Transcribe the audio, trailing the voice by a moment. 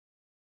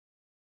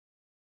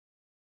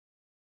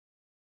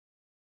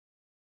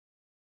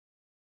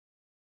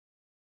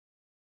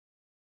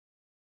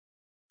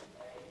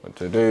But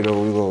today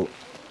though,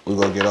 we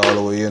gonna get all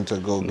the way into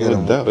Go Get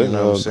 'Em. No doubt, You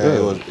know what I'm saying?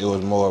 good. It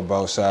was more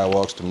about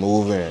sidewalks to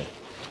move in.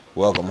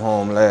 Welcome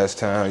home last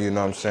time, you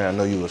know what I'm saying? I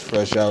know you was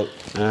fresh out.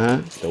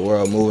 The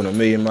world moving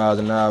 1,000,000 miles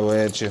an hour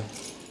at you.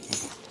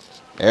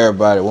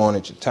 Everybody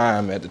wanted your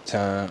time at the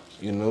time,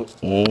 you know,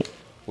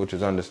 which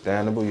is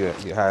understandable. You're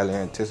highly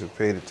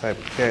anticipated type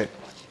of cat.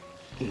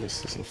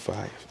 This is some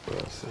fire, bro.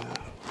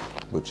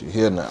 But you're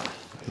here now.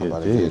 I'm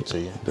about to get to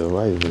you. The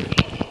right way.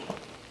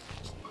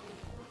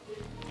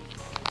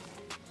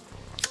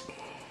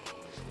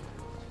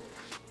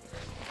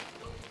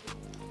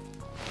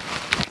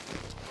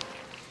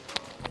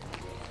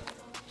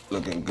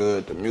 Looking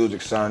good. The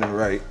music sounding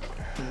right.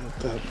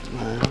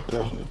 Man, I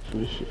definitely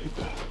appreciate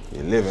that.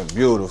 You're living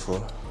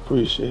beautiful.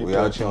 Appreciate that. We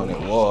out here on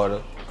that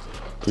water.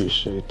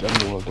 Appreciate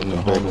that. I'm walking the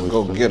back Homies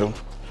go get them.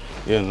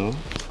 You know.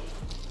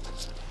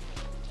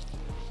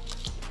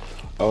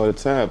 All the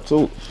time,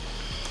 too.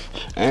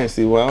 I ain't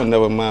see why I don't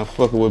never mind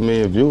fucking with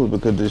MillionViews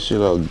because this shit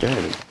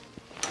organic.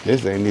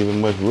 This ain't even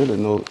much really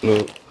no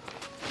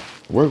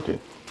working.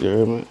 You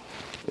hear me?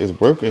 It's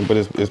working, but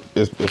it's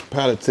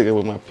politicking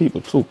with my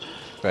people, too.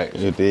 Right.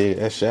 You dig?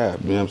 That's shy. You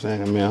know what I'm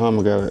saying? I mean,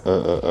 Hummer got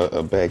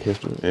a bad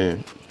history,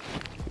 and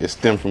it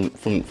stemmed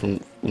from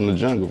the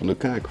jungle, from the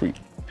concrete.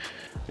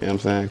 You know what I'm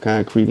saying?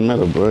 Concrete and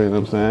metal, bro. You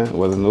know what I'm saying?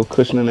 Wasn't no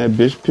cushion in that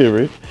bitch,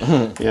 period. You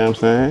know what I'm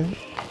saying?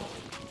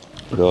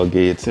 Go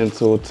give you 10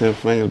 toes, 10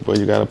 fingers, but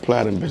you gotta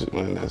apply them bitches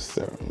when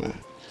necessary,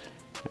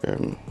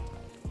 man.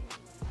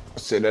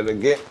 Say that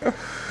again.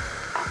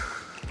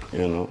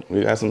 You know,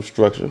 we got some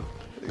structure,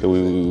 cause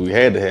we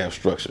had to have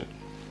structure.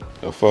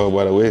 Far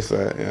by the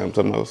wayside, you know what I'm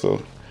talking about?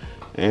 So,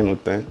 ain't no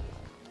thing.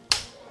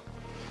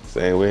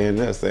 Same way in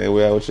there, same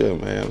way out here,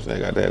 man. I'm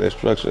saying, got to have that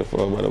structure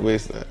far by the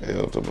wayside, you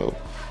know what I'm talking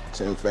about?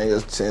 10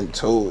 fingers, 10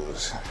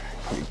 toes.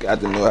 You got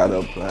to know how to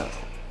apply.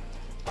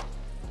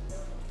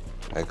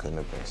 That couldn't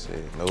have been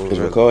said. No, Is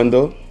recording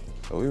though?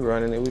 Oh, we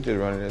running it. We just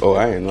running it. Oh,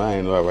 I ain't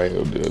know. I right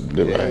here.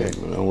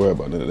 Don't worry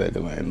about none of that,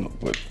 cause I ain't know.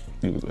 But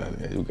you got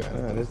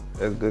it.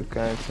 That's good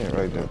content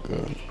right there.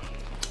 Good.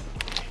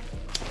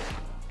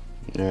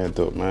 Yeah,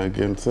 dope, man.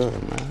 Get into it,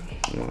 man.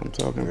 You know what I'm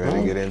talking about? Ready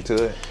to get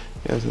into it?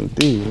 Yes,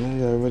 indeed, man.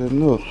 You already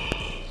know.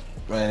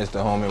 Man, it's the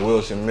homie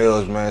Wilson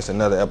Mills, man. It's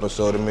another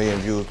episode of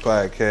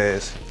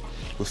MillionViewzPodcast.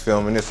 We're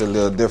filming this a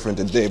little different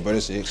today, but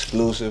it's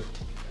exclusive.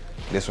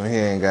 This one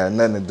here ain't got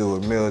nothing to do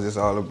with Mills. It's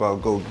all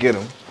about Go Get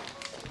 'Em.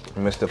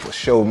 Mr. For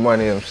Show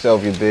Money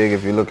himself, you dig,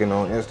 if you're looking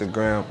on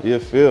Instagram. You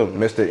feel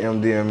me? Mr.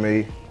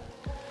 MDMA.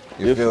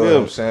 You feel what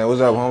I'm saying?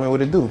 What's up, homie?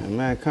 What it do?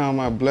 Man, count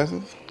my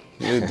blessings.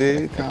 You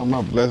dig? Count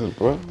my blessings,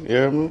 bro. You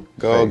hear me?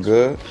 Go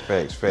good.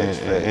 Facts.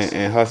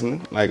 And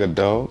hustling like a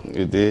dog.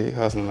 You dig?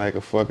 Hustling like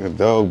a fucking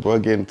dog, bro.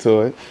 Getting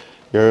to it.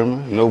 You hear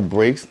me? No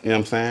breaks. You know what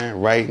I'm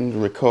saying?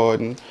 Writing,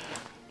 recording,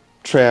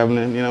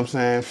 traveling. You know what I'm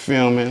saying?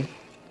 Filming,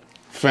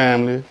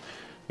 family.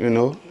 You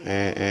know,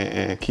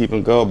 and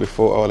keeping God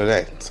before all of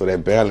that. So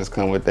that balance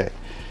come with that.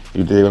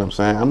 You dig what I'm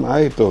saying? I'm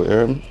alright though, you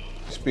hear me?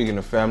 Speaking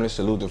of family,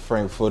 salute to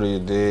Frankfurter, you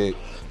dig?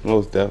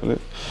 Most definitely.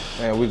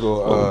 Man, we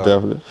go. Most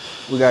definitely.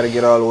 We got to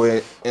get all the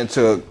way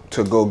into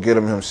to Go Get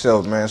 'Em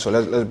himself, man. So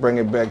let's bring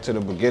it back to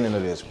the beginning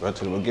of this, bro.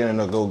 To the beginning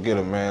of Go Get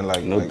 'Em, man.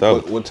 Like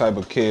what type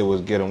of kid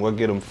was Get 'Em? Where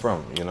Get 'Em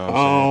from? You know what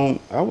I'm saying?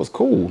 I was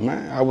cool,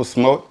 man. I was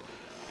smart.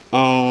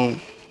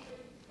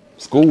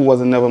 School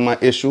wasn't never my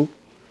issue.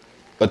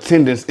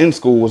 Attendance in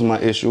school was my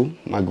issue.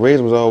 My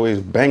grades was always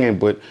banging,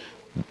 but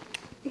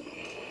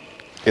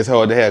it's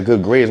hard to have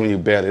good grades when you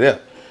barely there.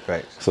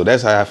 Right. So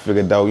that's how I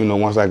figured out, you know,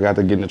 once I got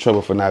to get into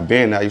trouble for not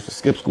being there, I used to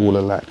skip school a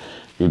lot.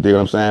 You dig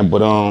what I'm saying?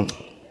 But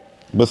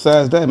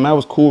besides that, man, I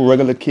was cool,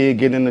 regular kid,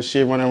 getting in the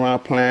shit, running around,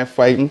 playing,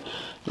 fighting.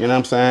 You know what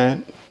I'm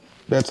saying?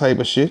 That type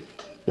of shit.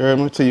 You heard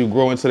me? Until you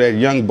grow into that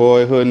young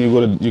boyhood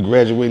and you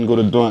graduate and go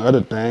to doing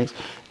other things.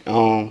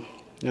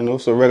 You know,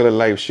 so regular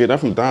life shit. I'm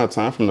from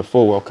downtown, I'm from the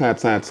 4-Wall,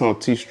 Contact on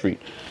T Street.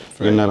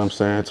 You know what I'm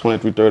saying?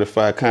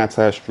 2335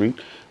 Contact Street.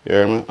 You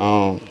hear me?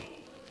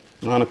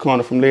 On the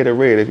corner from Lady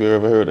Red, if you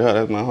ever heard of her,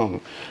 that's my homie.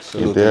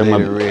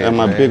 That's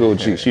my big old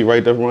G. She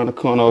right there around the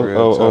corner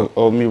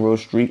of Miro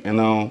Street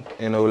and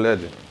N.O.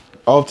 Legend.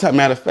 All time,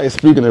 matter of fact,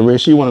 speaking of Red,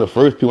 she one of the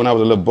first people when I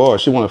was a little boy.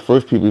 She one of the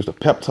first people who used to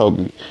pep talk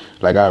me.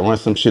 Like I run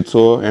some shit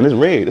to her, and it's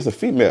Red. It's a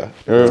female.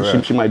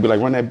 Right. She might be like,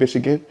 run that bitch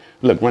again.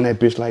 Look, run that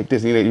bitch like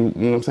this. You know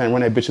what I'm saying?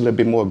 Run that bitch a little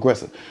bit more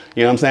aggressive.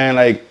 You know what I'm saying?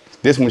 Like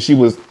this when she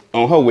was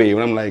on her wave,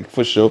 and I'm like,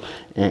 for sure.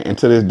 And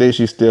to this day,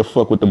 she still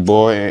fuck with the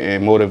boy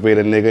and motivate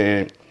a nigga,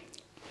 and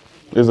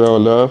it's all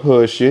love,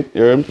 hood shit.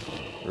 You heard me?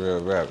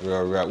 Real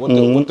rap.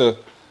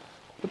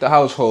 What the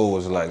household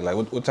was like? Like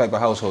what type of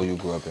household you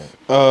grew up in?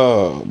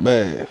 Oh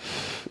man,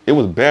 it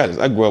was balanced.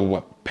 I grew up with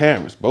my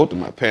parents, both of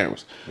my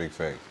parents. Big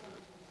fact.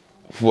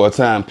 For a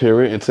time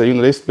period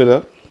until they split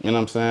up. You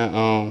know what I'm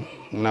saying?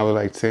 When I was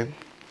like 10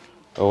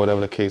 or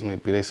whatever the case may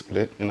be, they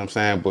split. You know what I'm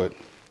saying? But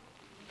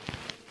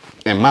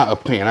in my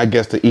opinion, I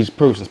guess to each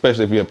person,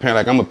 especially if you're a parent,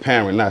 like I'm a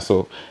parent now,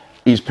 so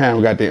each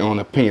parent got their own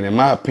opinion. In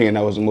my opinion,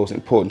 that was the most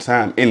important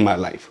time in my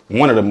life.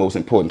 One of the most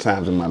important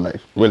times in my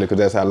life, really, because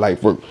that's how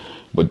life works.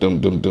 But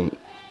them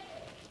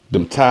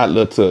them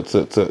toddler to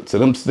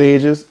them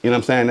stages, you know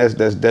what I'm saying?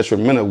 That's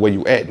detrimental where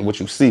you at and what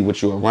you see,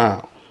 what you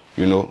around.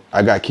 You know,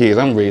 I got kids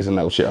I'm raising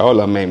out shit. All of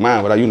them ain't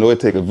mine, but you know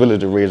it take a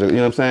village to raise. You know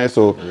what I'm saying?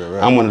 So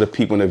right. I'm one of the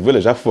people in the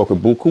village. I fuck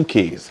with buku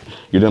kids.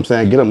 You know what I'm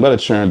saying? Get them better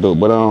churned up.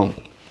 But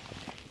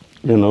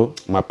you know,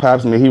 my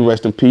pops, man, he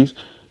rest in peace.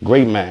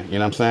 Great man. You know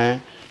what I'm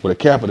saying? With a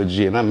capital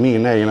G, and I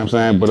mean that. You know what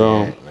I'm saying?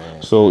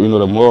 But so you know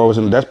the morals,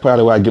 and that's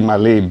probably where I get my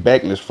laid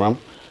backness from.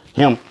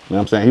 Him. You know what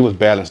I'm saying? He was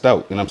balanced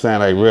out. You know what I'm saying?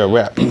 Like real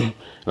rap.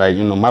 Like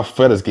you know, my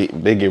feathers get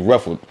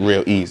ruffled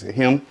real easy.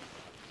 Him.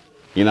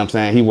 You know what I'm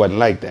saying? He wasn't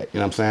like that. You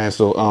know what I'm saying?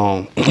 So,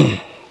 you know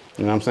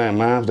what I'm saying?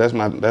 Moms, that's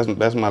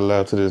my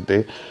love to this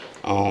day.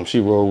 She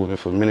rode with me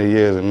for many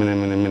years and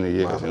many years.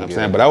 You know what I'm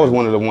saying? But I was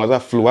one of the ones I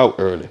flew out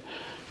early.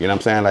 You know what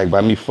I'm saying? Like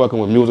by me fucking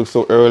with music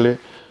so early.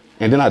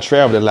 And then I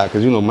traveled a lot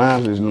because, you know,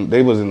 moms,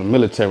 they was in the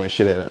military and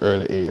shit at an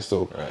early age.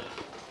 So,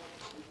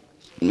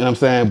 you know what I'm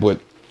saying? But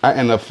I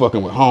ended up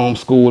fucking with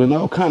homeschool and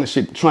all kind of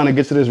shit, trying to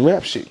get to this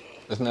rap shit.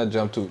 Let's not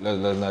jump too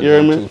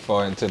too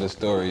far into the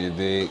story, you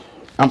dig?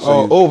 I'm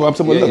over. I'm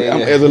talking about,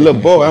 as a little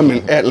boy, I'm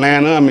in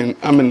Atlanta.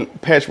 I'm in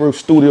Patchwork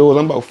Studios.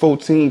 I'm about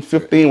 14,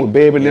 15 with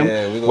Baby and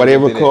them. While they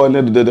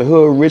recording the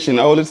Hood Rich and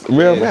all this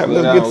real rap.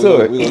 Let's get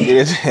to it.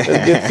 Let's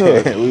get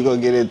to it. We're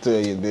gonna get into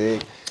it, you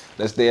dig?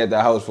 Let's stay at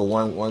the house for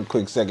one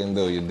quick second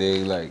though, you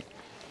dig? Like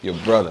your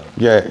brother.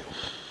 Yeah.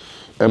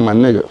 That's my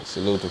nigga.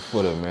 Salute to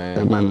Footer, man.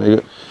 That's my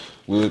nigga.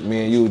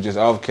 Me and you just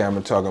off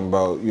camera talking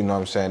about, you know what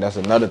I'm saying, that's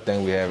another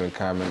thing we have in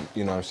common,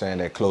 you know what I'm saying,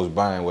 that close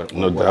buying with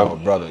our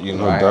brother. You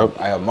know,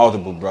 I have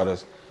multiple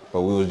brothers,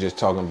 but we was just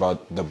talking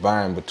about the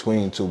buying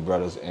between two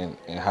brothers and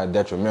how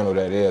detrimental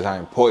that is, how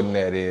important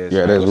that is.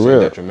 Yeah, that's real.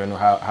 Detrimental,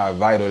 how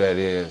vital that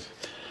is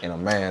in a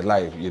man's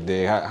life, you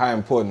dig? How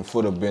important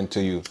Footer been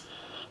to you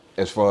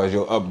as far as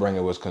your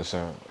upbringing was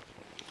concerned?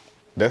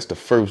 That's the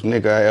first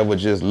nigga I ever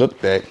just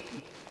looked at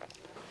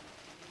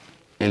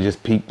and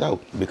just peeped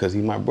out because he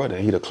my brother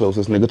and he the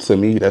closest nigga to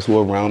me. That's who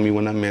around me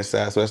when I'm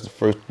inside. So that's the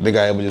first nigga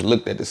I ever just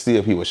looked at to see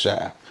if he was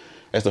shy.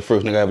 That's the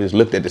first nigga I ever just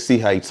looked at to see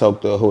how he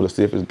talked to a hoe, to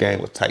see if his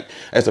game was tight.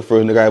 That's the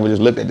first nigga I ever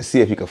just looked at to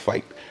see if he could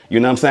fight. You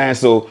know what I'm saying?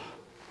 So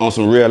on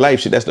some real life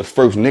shit, that's the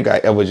first nigga I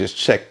ever just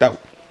checked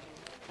out.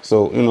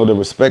 So, you know, the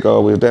respect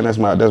always there. That's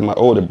my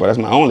older brother. That's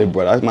my only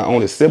brother. That's my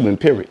only sibling,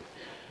 period.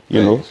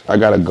 You know, I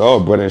got a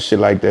god brother and shit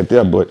like that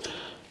there, but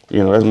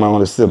you know, that's my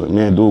only sibling.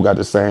 Me and dude got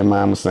the same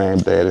mama, same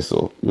daddy,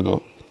 so, you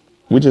know,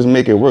 we just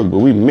make it work, but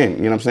we men,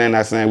 you know what I'm saying?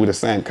 Not saying we the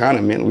same kind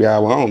of men, we are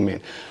our own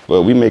men,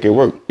 but we make it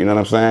work, you know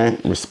what I'm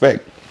saying?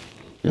 Respect,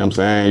 you know what I'm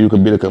saying? You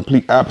could be the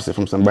complete opposite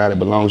from somebody,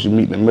 but as long as you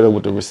meet in the middle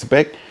with the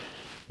respect,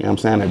 you know what I'm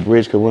saying? That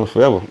bridge could run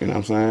forever, you know what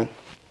I'm saying?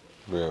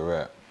 Real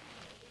rap.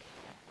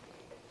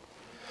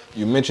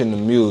 You mentioned the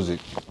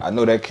music. I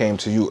know that came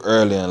to you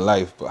early in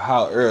life, but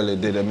how early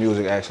did the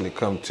music actually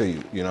come to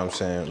you? You know what I'm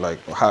saying?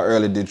 Like, how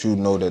early did you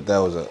know that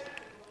was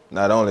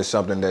not only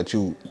something that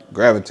you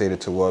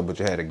gravitated toward, but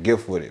you had a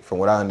gift with it? From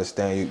what I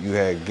understand, you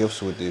had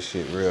gifts with this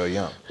shit real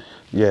young.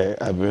 Yeah,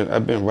 I've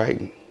been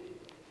writing.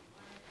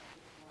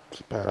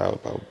 I was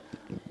about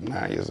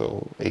 9 years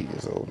old, 8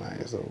 years old, 9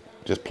 years old.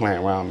 Just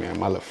playing around, me and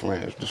my little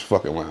friends, just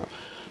fucking around.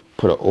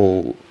 Put an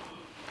old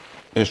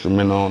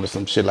instrumental on or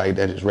some shit like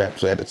that, just rap.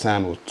 So at the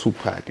time it was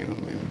Tupac and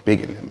them and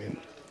Big and them, and you know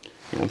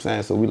what I'm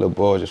saying? So we little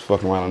boys just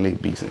fucking around on their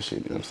beats and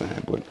shit, you know what I'm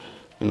saying? But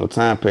you know,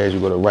 time passed, you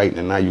go to writing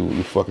and now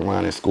you fucking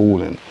around in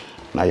school and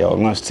now y'all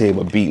lunch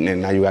table beating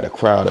and now you got a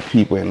crowd of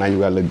people and now you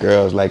got little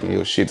girls liking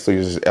your shit. So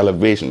you're just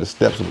elevation, the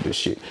steps with this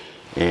shit.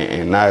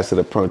 And now it's to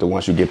the point that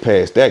once you get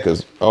past that,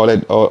 cause all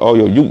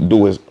your youth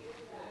do is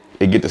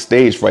it get the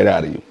stage fright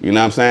out of you. You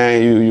know what I'm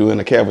saying? You in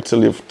the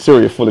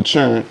cafeteria full of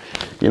churn.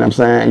 You know what I'm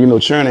saying? You know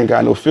churn ain't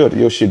got no filter.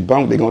 Your shit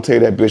bunk, they gonna tell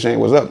you that bitch ain't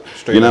what's up.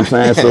 Straight you know what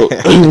I'm saying? So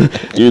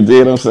you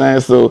did what I'm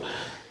saying? So,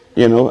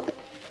 you know,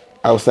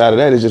 outside of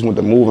that, it's just went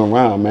to moving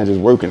around, man, just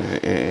working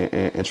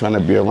and trying to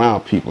be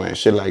around people and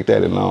shit like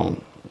that.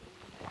 And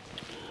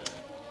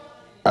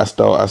I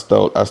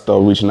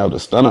start reaching out to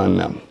Stunner and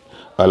them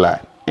a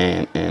lot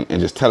and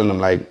just telling them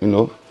like, you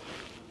know,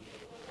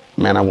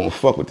 man, I won't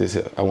fuck with this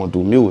here. I won't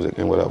do music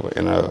and whatever.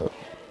 And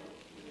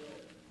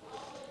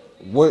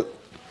what?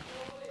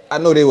 I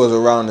know they was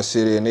around the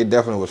city and they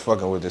definitely was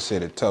fucking with the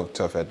city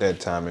tough at that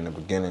time in the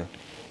beginning.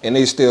 And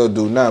they still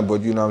do now,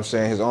 but you know what I'm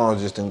saying? His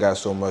arms just done got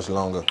so much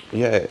longer.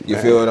 Yeah. You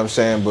feel what I'm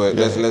saying? But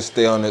let's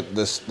stay on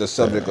the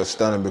subject of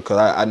Stunner because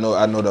I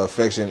know the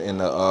affection and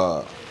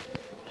the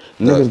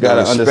niggas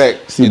gotta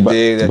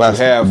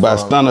respect by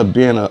Stunner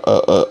being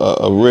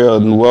a real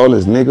New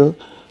Orleans nigga.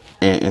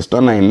 And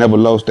Stunner ain't never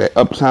lost that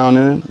uptown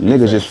in him.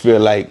 Niggas just feel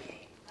like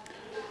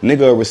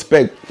nigga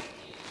respect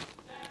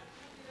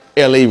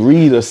L.A.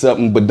 Reid or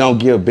something, but don't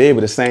give Baby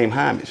the same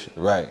homage.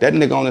 Right. That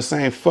nigga on the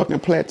same fucking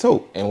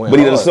plateau. But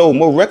he done sold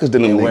more records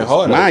than them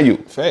niggas, mind you.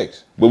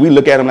 Facts. But we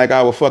look at him like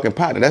our fucking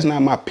partner. That's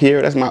not my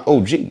peer, that's my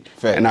OG.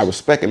 Facts. And I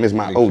respect him as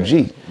my OG.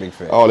 Big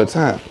facts. All the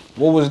time.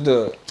 What was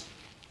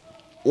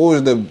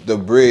the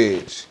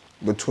bridge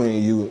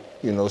between you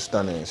know,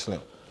 Stunner and Slim?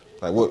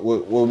 Like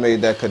what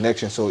made that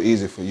connection so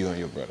easy for you and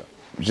your brother?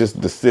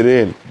 Just the city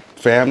and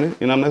family,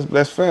 you know,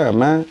 that's fam,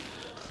 man.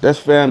 That's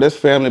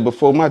family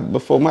before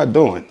my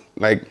doing.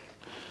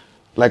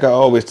 Like I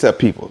always tell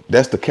people,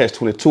 that's the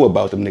catch-22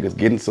 about them niggas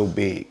getting so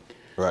big.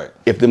 Right.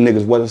 If them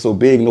niggas wasn't so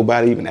big,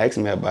 nobody even asked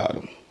me about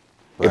them.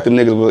 Right. If them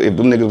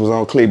niggas was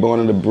on Claiborne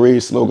and the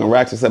Bridge smoking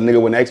rocks or something,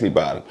 nigga wouldn't ask me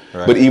about them.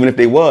 Right. But even if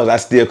they was,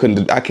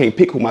 I can't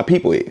pick who my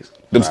people is.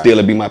 Them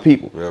still be my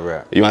people. Real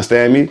rap. You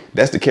understand me?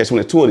 That's the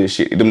catch-22 of this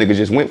shit. Them niggas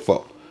just went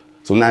for.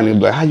 So now they be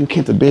like, how you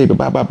Kent the baby?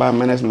 Bye,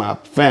 man, that's my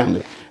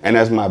family. And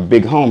that's my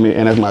big homie,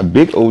 and that's my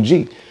big OG.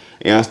 You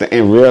understand?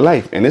 In real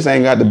life. And this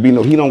ain't got to be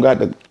he don't got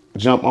to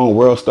jump on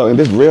World Star. And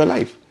this real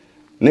life.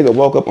 Nigga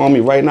walk up on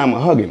me right now, I'ma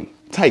hug him.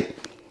 Tight.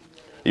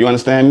 You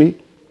understand me?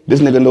 This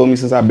nigga know me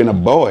since I've been a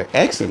boy.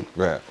 Ask him.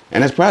 Right.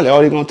 And that's probably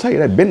all he gonna tell you.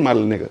 That been my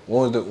little nigga.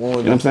 When was you know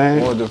what I'm saying?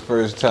 When was the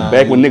first time?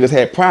 Back when niggas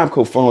had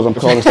Primeco phones, I'm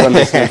calling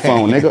Sunday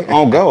phone, nigga.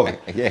 On God.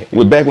 Yeah.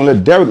 Was back when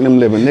Lil Derek and them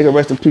living. Nigga,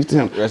 rest in peace to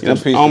him. Rest in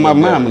peace on my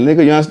mama,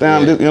 nigga. You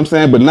understand? Yeah. You know what I'm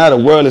saying? But now the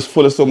world is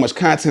full of so much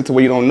content to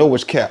where you don't know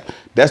which cap.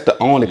 That's the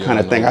only kind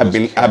of thing I've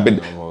been.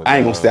 I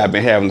ain't gonna say I've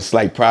been having a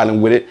slight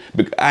problem with it.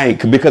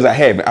 Because I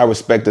haven't. I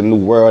respect the new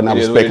world and I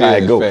respect how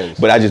it go.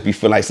 But I just be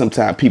feeling like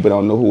sometimes people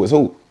don't know who is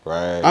who.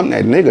 Right. I'm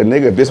that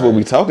nigga. If this is what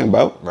we talking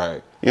about.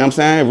 Right. You know what I'm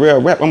saying?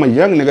 Real rap. I'm a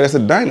young nigga that's a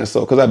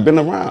dinosaur because I've been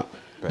around.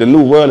 Right. The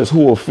new world is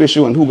who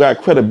official and who got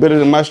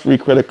credibility. My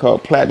street credit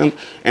card platinum.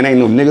 And ain't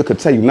no nigga could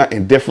tell you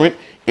nothing different.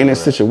 In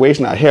this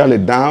situation, I held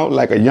it down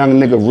like a young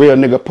nigga, real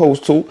nigga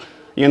supposed to.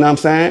 You know what I'm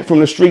saying? From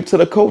the street to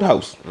the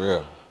courthouse.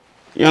 Real.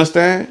 You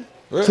understand?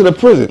 Real. To the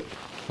prison.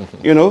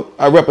 You know,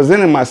 I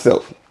represented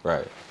myself.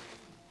 Right.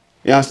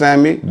 You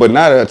understand me? But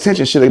now the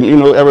attention shit, you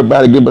know,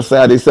 everybody get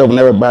beside themselves and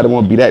everybody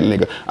want to be that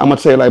nigga. I'm going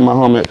to tell you like my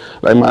homie,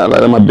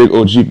 like my big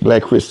OG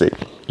Black Chris say.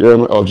 You know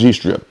what I mean? Or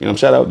G-Strip. You know,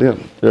 shout out to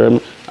him. You know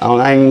what I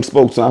mean? I ain't even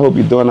spoke to him. I hope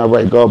you're doing all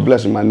right. God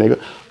bless you, my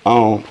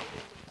nigga.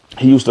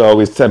 He used to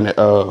always tell me,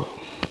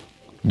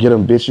 get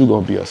him, bitch, you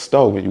going to be a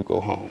star when you go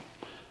home.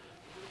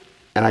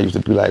 And I used to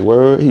be like,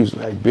 word? He was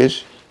like,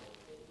 bitch,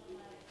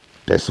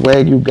 that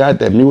swag you got,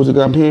 that music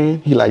I'm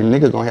hearing, he like,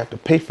 nigga gonna have to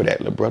pay for that,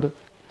 little brother.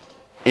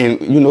 And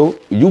you know,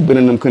 you've been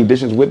in them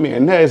conditions with me,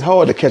 and that is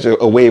hard to catch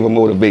a wave of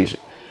motivation.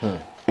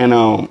 And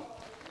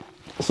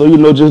so you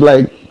know, just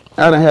like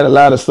I done had a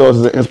lot of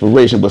sources of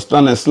inspiration, but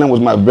Stunner and Slim was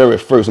my very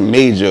first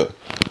major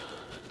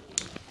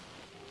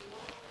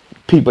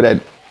people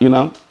that, you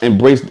know,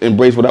 embraced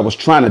what I was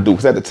trying to do.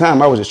 Because at the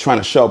time I was just trying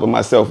to sharpen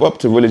myself up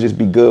to really just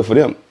be good for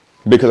them.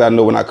 Because I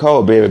know when I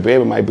call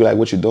baby might be like,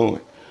 what you doing?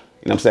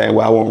 You know what I'm saying?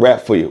 Well, I won't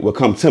rap for you. Well,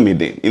 come to me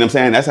then. You know what I'm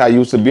saying? That's how I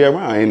used to be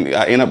around. And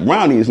I end up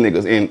around these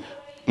niggas. And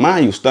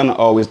mind you, Stunner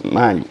always,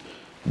 mind you,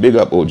 big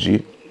up OG.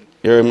 You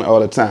hear me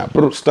all the time.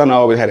 But Stunner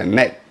always had a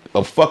knack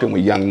of fucking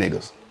with young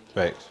niggas.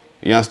 Thanks.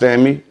 You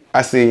understand me?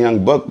 I seen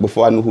Young Buck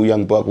before I knew who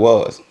Young Buck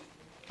was.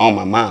 On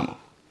my mama.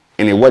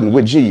 And it wasn't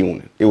with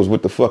G-Unit. It was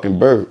with the fucking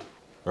Bird.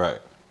 Right.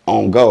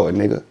 On guard,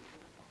 nigga.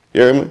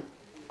 You hear me?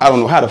 I don't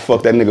know how the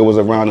fuck that nigga was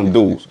around them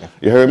dudes.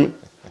 You heard me?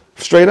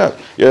 Straight up.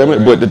 You know what I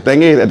mean? But the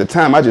thing is, at the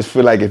time, I just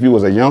feel like if you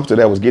was a youngster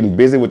that was getting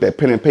busy with that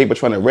pen and paper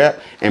trying to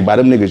rap, and by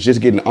them niggas just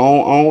getting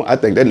on, I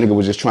think that nigga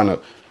was just trying to,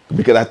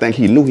 because I think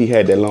he knew he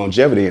had that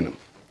longevity in him.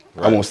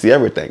 Right. I want to see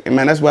everything. And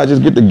man, that's why I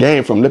just get the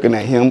game from looking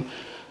at him,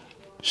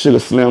 Sugar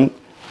Slim.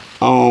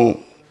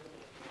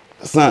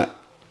 Son,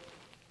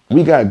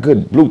 we got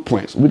good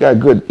blueprints. We got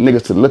good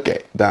niggas to look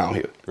at down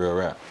here. Real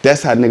rap.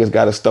 That's how niggas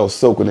got to start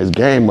soaking this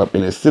game up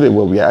in the city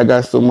where we at. I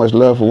got so much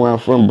love for where I'm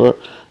from, bro.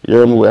 You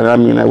hear me? And I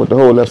mean that with the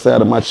whole left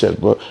side of my chest,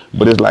 bro.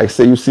 But it's like,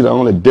 say you see the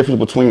only difference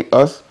between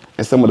us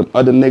and some of the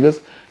other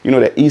niggas, you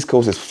know that East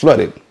Coast is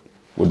flooded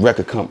with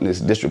record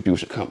companies,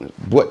 distribution companies.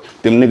 But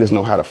them niggas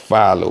know how to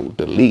follow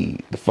the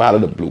lead, to follow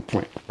the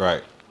blueprint.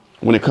 Right.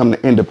 When it come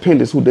to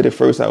independence, who did it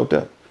first out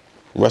there?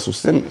 Russell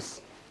Simmons.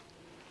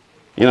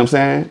 You know what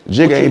I'm saying?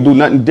 Jigga ain't do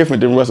nothing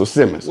different than Russell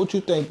Simmons. What you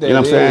think that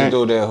is,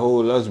 though, that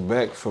hold us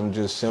back from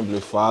just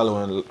simply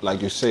following,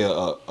 like you say,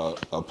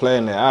 a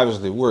plan that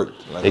obviously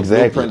worked, like a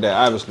blueprint that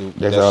obviously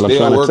that's all I'm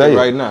trying to tell you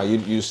right now.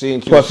 You seen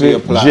QC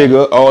apply.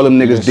 Jigga, all them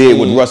niggas did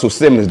what Russell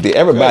Simmons did.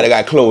 Everybody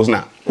got clothes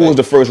now. Who was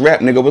the first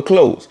rap nigga with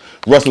clothes?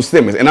 Russell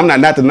Simmons. And I'm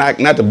not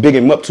to big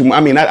him up too much.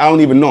 I mean, I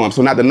don't even know him,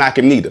 so not to knock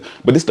him neither.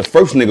 But this the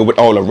first nigga with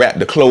all the rap,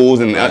 the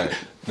clothes and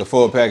the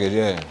full package,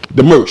 yeah.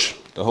 The merch.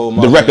 The whole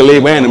the record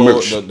label and the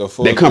merch.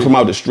 They come from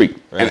out the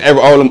street. Right. And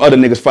all them other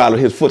niggas followed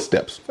his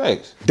footsteps.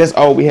 Facts. That's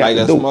all we had to do.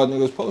 Like that's smart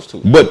niggas supposed to.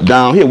 But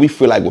down here, we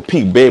feel like, well,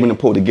 Pete, Baby and them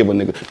supposed to give a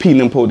nigga, Pete and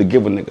them supposed to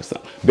give a nigga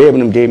something. Baby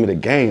and them gave me the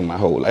game my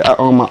whole life. I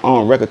own my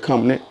own record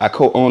company. I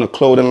co-own a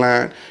clothing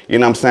line. You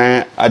know what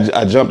I'm saying?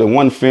 I jumped in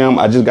one film.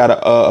 I just got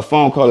a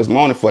phone call this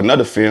morning for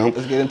another film.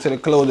 Let's get into the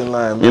clothing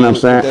line, man. You know what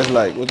I'm saying? What that's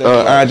like? What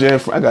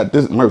that's like? I got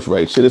this merch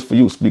right. Shit is for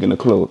you, speaking of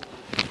clothes.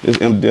 It's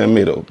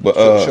MDMA though. But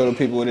show the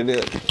people what it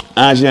is.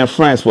 IGN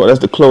Francois, that's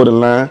the clothing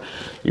line.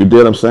 You dig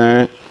what I'm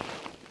saying?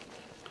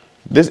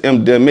 This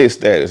MDMA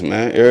status,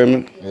 man. You hear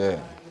me? Yeah.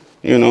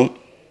 You know?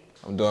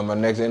 I'm doing my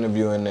next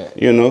interview in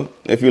that. You know?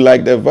 If you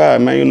like that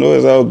vibe, man, you know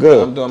it's all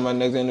good. I'm doing my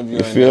next interview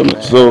in that,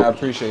 man. So I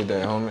appreciate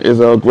that, homie. It's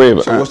all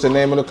great. So what's the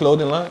name of the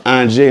clothing line?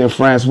 IGN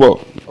Francois.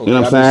 Okay, You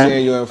know what I'm saying?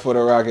 Seeing you in for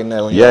the rock and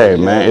that. Yeah,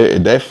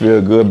 man, that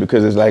feel good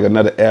because it's like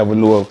another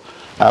avenue of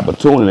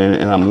opportunity,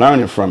 and I'm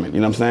learning from it.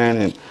 You know what I'm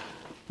saying? And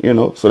you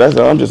know, so that's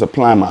all. I'm just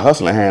applying my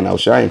hustling hand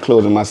out. I ain't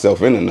closing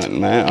myself into nothing,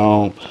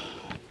 man.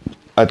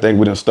 I think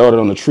we done started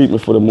on the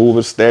treatment for the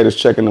mover, status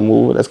checking the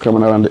mover. That's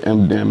coming out under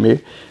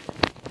MDMA.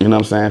 You know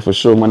what I'm saying? For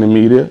Sure Money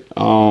Media.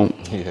 Son,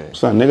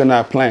 nigga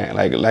not playing.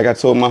 Like I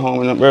told my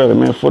homie earlier,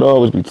 man, foot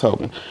always be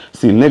talking.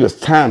 See, niggas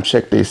time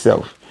check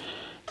theyself.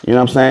 You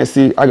know what I'm saying?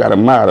 See, I got a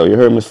motto. You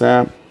heard me,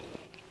 Sam?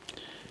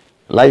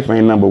 Life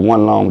ain't number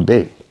one long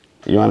day.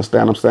 You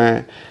understand what I'm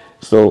saying?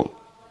 So,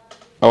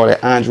 all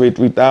that Andre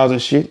 3000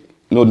 shit,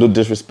 no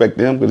disrespect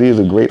to him, because he's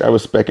a great, I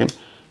respect him.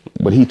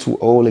 But he too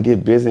old to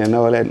get busy and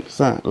all that.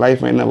 Son,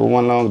 life ain't number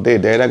one long day.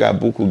 Dad, I got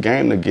buku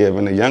game to give,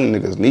 and the young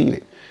niggas need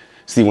it.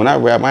 See, when I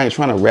rap, I ain't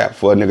trying to rap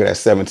for a nigga that's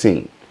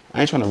 17.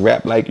 I ain't trying to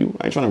rap like you.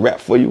 I ain't trying to rap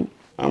for you.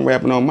 I'm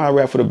rapping on my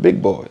rap for the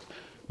big boys.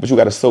 But you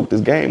got to soak this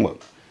game up.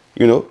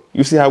 You know?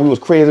 You see how we was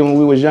crazy when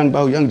we was young,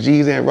 about Young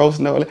Jeezy and Roast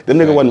and all that? Them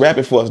niggas wasn't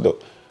rapping for us, though.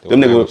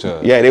 Them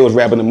niggas, yeah, they was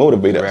rapping to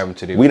motivate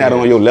us. We not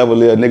on your level,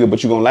 little nigga,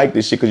 but you gonna like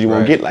this shit because you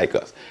won't get like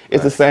us.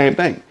 It's the same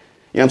thing.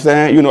 You know what I'm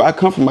saying? You know, I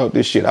come from out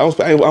this shit. I don't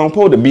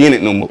supposed to be in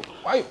it no more.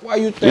 Why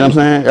you think? You know what I'm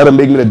saying? That'll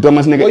make me the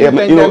dumbest nigga ever.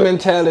 Where you think that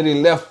mentality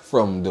left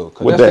from, though?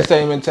 Because that's the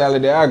same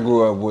mentality I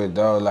grew up with,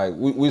 dog. Like,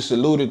 we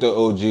saluted the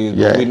OGs,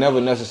 but we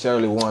never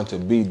necessarily wanted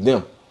to be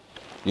them.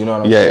 You know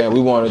what I'm saying?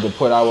 We wanted to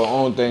put our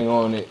own thing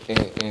on it.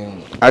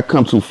 And I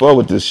come too far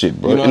with this shit,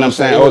 bro. You know what I'm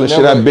saying? All the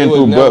shit I've been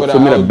through, bro, for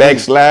me to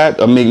backslide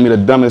or make me the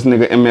dumbest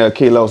nigga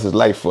MLK lost his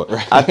life for.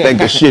 Right. I think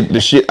the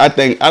shit, I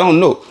don't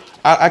know.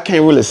 I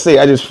can't really say.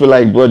 I just feel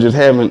like, bro, just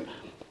having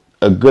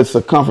a good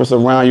circumference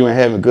around you and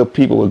having good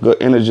people with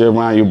good energy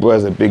around you, bro,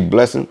 is a big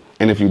blessing.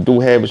 And if you do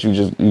have it, you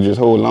just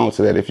hold on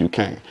to that if you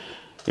can.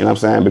 You know what I'm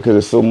saying? Because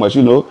it's so much,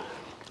 you know,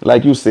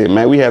 like you said,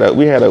 man, we had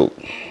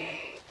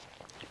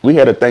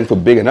a thing for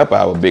bigging up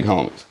our big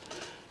homies.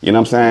 You know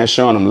what I'm saying?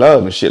 Showing them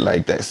love and shit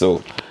like that.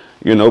 So,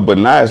 you know, but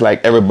now it's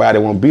like everybody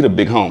want to be the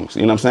big homies.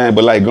 You know what I'm saying?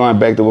 But like going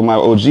back to what my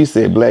OG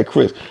said, Black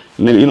Chris,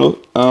 you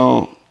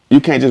know, you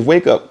can't just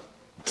wake up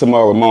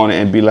tomorrow morning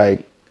and be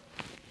like,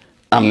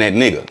 I'm that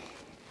nigga.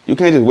 You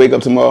can't just wake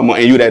up tomorrow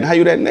morning and how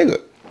you that nigga?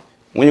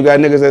 When you got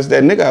niggas that's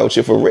that nigga out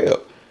here for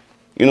real.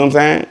 You know what I'm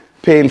saying?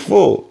 Paid in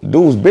full.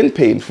 Dude's been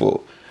paid in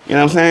full. You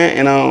know what I'm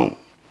saying? And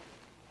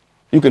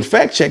you can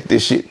fact check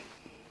this shit. You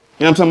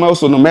know what I'm talking about?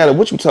 So no matter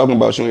what you talking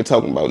about, you ain't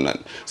talking about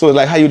nothing. So it's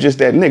like, how you just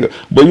that nigga?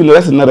 But you know,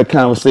 that's another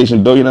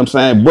conversation though, you know what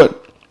I'm saying?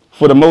 But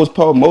for the most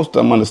part, most of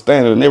them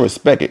understand it and they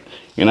respect it.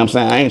 You know what I'm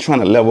saying? I ain't trying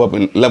to level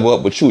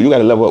up with you. You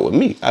gotta level up with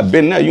me. I've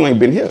been there, you ain't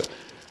been here.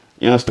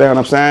 You understand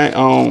what I'm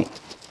saying?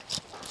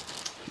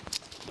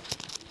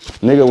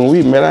 Nigga, when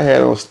we met, I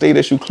had on state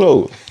issue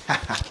clothes.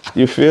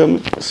 You feel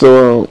me?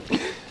 So,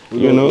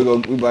 we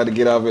about to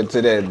get off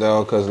into that,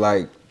 dog, cause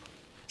like,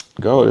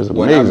 God is amazing,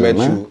 when I met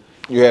man.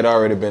 You had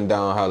already been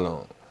down how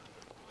long?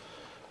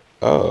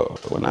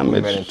 When I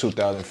met in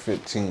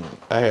 2015.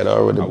 I had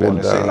already been down. I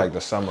want to say like the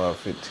summer of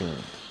 15.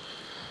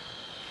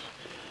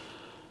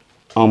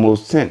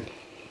 Almost 10.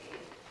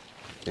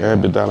 Yeah. I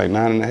had been down like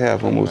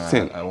 9.5, almost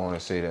 10. I want to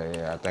say that,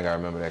 yeah. I think I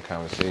remember that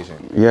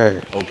conversation.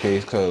 Yeah. Okay,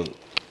 because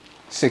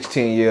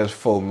 16 years,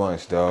 4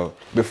 months, dog.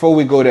 Before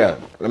we go there,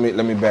 let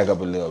me back up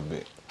a little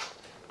bit.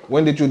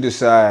 When did you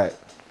decide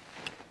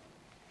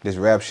this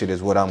rap shit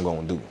is what I'm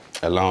gonna do?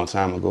 A long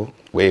time ago,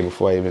 way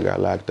before I even got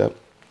locked up.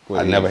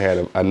 I never,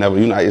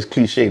 you know, it's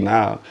cliche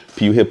now.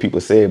 You hear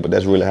people say it, but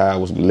that's really how I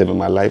was living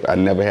my life. I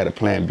never had a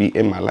plan B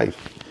in my life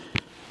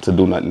to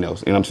do nothing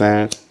else. You know what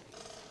I'm saying?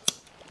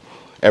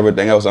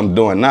 Everything else I'm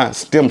doing now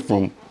stemmed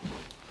from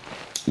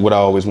what I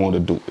always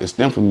wanted to do. It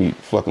stemmed from me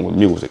fucking with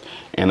music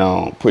and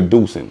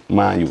producing,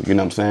 mind you. You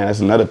know what I'm saying?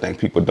 That's another thing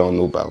people don't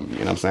know about me. You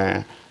know what I'm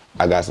saying?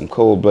 I got some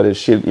cold-blooded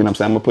shit. You know what I'm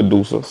saying? I'm a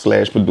producer,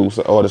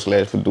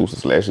 artist,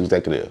 producer,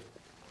 executive.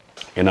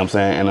 You know what I'm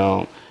saying?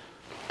 And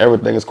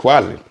everything is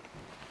quality.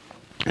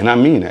 And I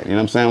mean that. You know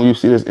what I'm saying? When you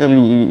see this,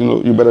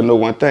 you better know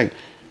one thing.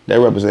 That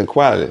represents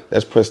quality.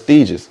 That's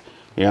prestigious.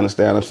 You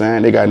understand what I'm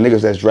saying? They got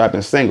niggas that's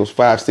dropping singles,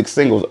 5, 6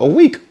 singles a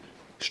week.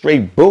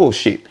 Straight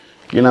bullshit.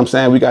 You know what I'm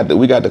saying? We got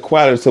the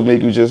quality to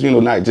make you just,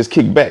 not just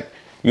kick back.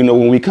 You know,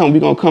 when we come, we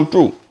gonna come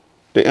through.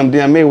 The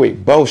MDMA way,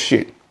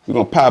 bullshit. We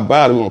gonna pop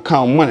bottles, we gonna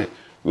count money.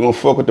 We gonna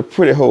fuck with the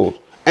pretty hoes.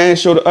 And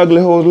show the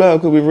ugly hoes love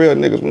because we real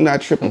niggas. We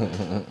not tripping.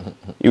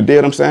 You dig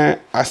what I'm saying?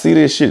 I see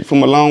this shit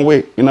from a long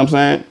way. You know what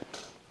I'm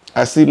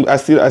saying?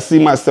 I see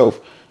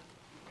myself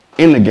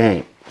in the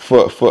game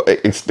for an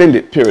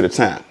extended period of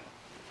time.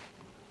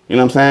 You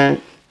know what I'm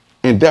saying?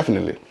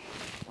 Indefinitely.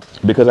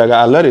 Because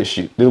I love this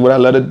shit. This is what I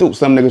love to do.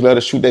 Some niggas love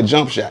to shoot that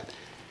jump shot.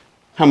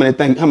 How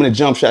many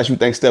jump shots you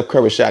think Steph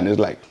Curry shot in his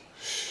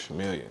life?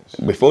 Millions.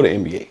 Before the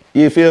NBA.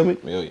 You feel me?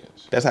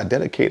 Millions. That's how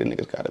dedicated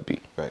niggas gotta be.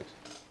 Right.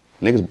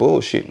 Niggas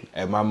bullshitting.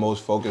 At my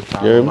most focused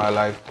time in my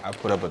life, I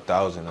put up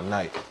 1,000 a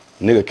night.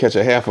 Nigga catch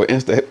a half of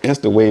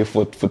Insta wave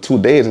for 2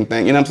 days and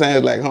think, you know what I'm saying?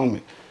 It's like,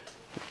 homie,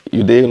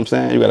 you dig what I'm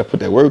saying? You gotta put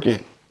that work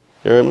in.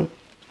 You hear me?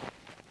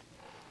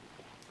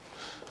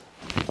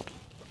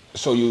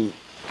 So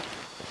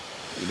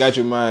You got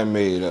your mind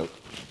made up.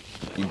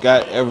 You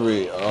got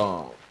every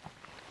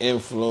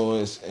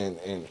influence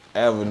and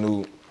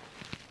avenue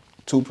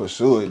to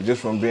pursue it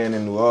just from being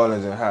in New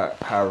Orleans and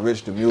how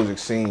rich the music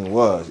scene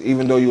was.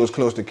 Even though you was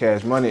close to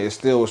Cash Money, it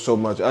still was so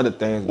much other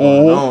things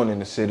going on in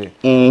the city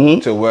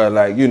to where,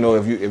 like, you know,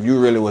 if you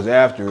really was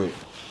after it,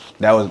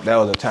 that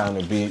was a time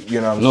to be,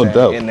 you know what I'm saying,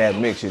 doubt. in that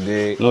mix, you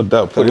dig? No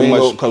doubt, pretty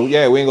much. We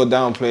ain't gonna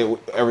downplay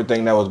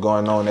everything that was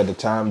going on at the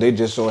time. They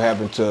just so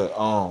happened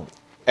to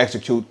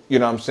execute, you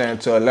know what I'm saying,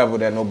 to a level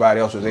that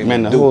nobody else was able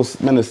to do.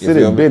 The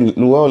city been,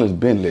 New Orleans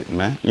been lit,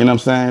 man. You know what I'm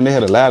saying? They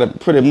had a lot of,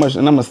 pretty much,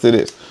 and I'm gonna say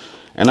this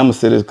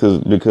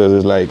because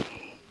it's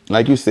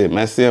like you said,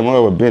 man,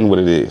 CMR been what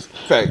it is.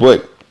 Fact.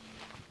 But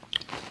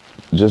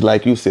just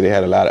like you said, they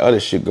had a lot of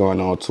other shit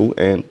going on too,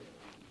 and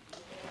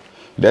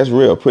that's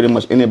real. Pretty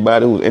much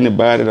anybody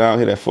down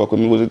here that fuck with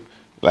me was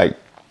like,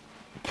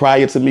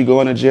 prior to me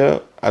going to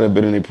jail, I'd have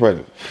been in their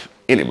presence.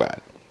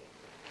 Anybody.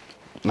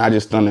 Not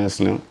just Thunder and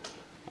Slim.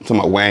 I'm talking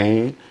about Wayne.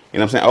 You know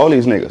what I'm saying? All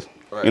these niggas.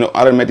 Right. You know,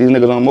 I done met these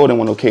niggas on more than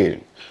one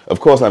occasion. Of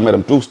course, I met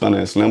them through Thunder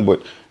and Slim,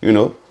 but, you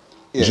know,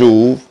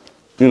 Juve,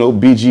 you know,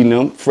 BG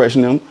them, Fresh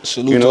them.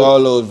 Salute to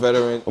all those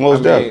veterans.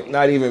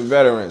 Not even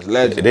veterans,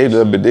 legends. They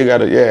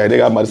got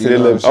about to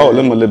say all of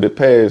them a little bit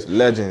past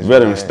legends,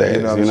 veteran status.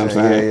 You know what I'm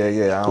saying?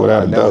 Yeah.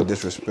 I never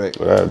disrespect.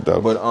 Without a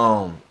doubt. But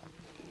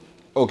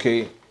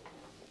okay,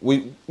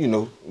 we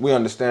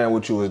understand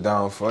what you was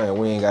down for, and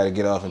we ain't got to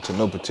get off into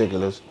no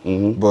particulars.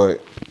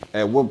 But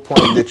at what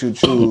point did you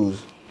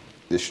choose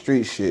the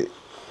street shit?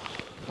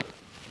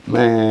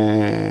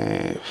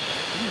 Man.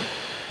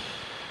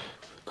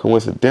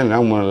 Coincidentally,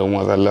 I'm one of the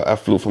ones I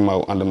flew from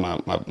under my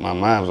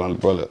mom's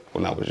umbrella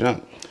when I was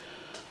young.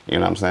 You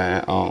know what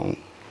I'm saying?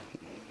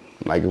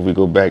 Like if we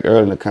go back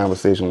early in the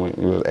conversation when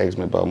you was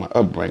asking me about my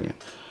upbringing,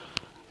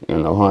 you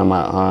know, her and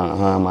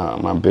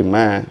my big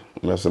man,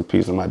 rest in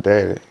peace of my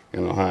daddy,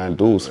 you know, her and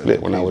dude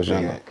split when I was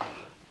younger.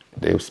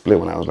 They split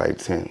when I was like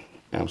 10, you know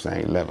what I'm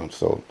saying, 11.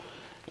 So,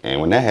 and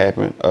when that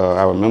happened,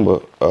 I remember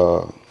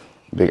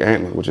Big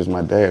Anthony, which is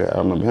my dad, I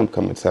remember him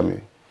coming to tell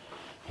me,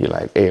 he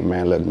like, hey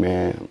man, look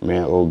man,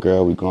 old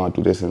girl, we going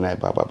through this and that,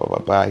 blah, blah, blah, blah,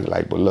 blah. He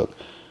like, but look,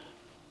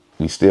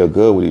 we still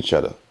good with each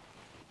other.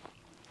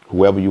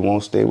 Whoever you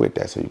won't stay with,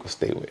 that's who you can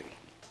stay with.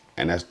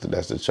 And that's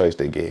the choice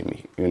they gave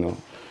me, you know.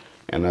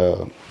 And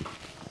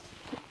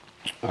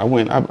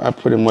I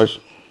pretty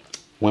much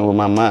went with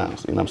my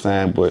moms, you know what I'm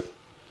saying? But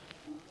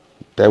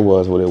that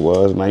was what it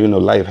was, man. You know,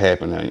 life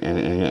happened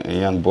and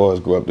young boys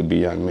grow up to be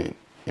young men.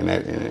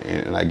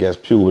 And I guess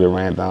puberty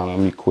ran down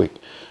on me quick,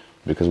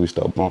 because we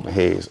start bumping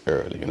heads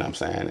early, you know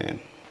what I'm saying?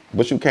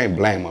 But you can't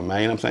blame her,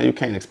 man, you know what I'm saying? You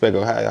can't expect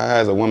her,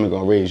 how is a woman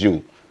gonna raise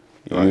you?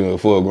 Right. You're a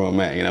full-grown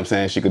man, you know what I'm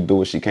saying? She could do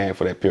what she can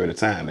for that period of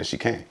time that she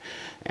can.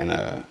 And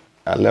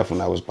I left when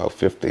I was about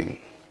 15, you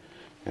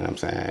know what I'm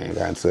saying? I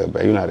got into it,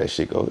 but you know how that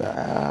shit goes,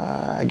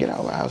 I get out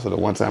of the house. So the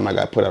one time I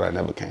got put out, I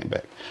never came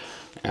back.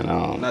 And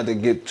not to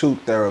get too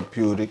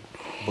therapeutic,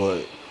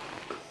 but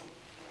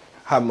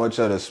how much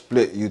of the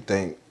split you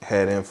think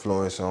had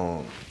influence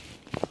on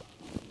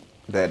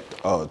that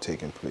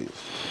taking place?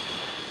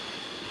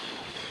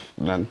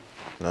 None.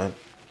 None?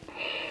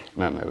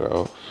 None at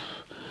all.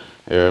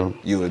 Yeah.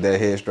 You were that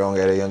headstrong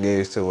at a young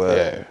age too?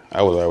 Yeah,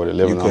 I was already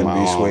living on my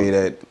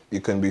own. You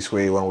couldn't be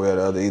swayed one way or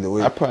the other either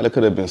way? I probably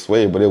could have been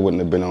swayed, but it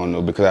wouldn't have been on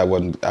no, because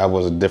I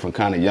was a different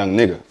kind of young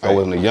nigga. Right. I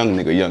wasn't a young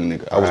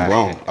nigga. I was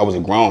grown. I was a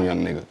grown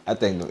young nigga. I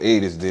think the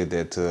 80s did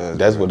that to us.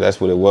 That's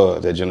what it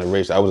was, that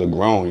generation. I was a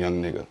grown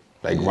young nigga.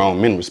 Like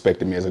grown men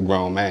respected me as a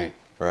grown man.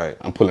 Right.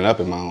 I'm pulling up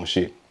in my own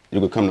shit. You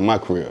could come to my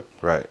crib.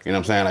 Right. You know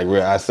what I'm saying? Like,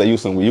 real, I say you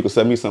something, you could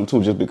sell me something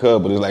too just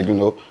because, but it's like, you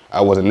know,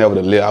 I wasn't never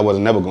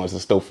going to the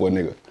store for a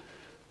nigga.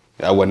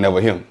 I wasn't never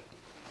him.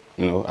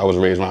 You know, I was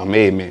raised around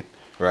made men.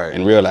 Right.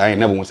 In real life, I ain't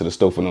never went to the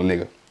store for no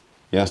nigga.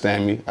 You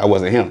understand me? I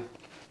wasn't him.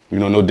 You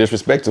know, no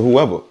disrespect to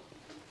whoever.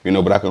 You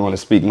know, but I can only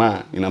speak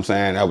mine. You know what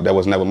I'm saying? That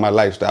was never my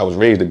lifestyle. I was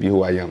raised to be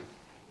who I am.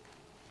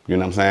 You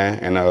know what I'm saying?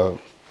 And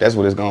that's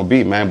what it's gonna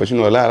be, man. But you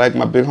know, a lot like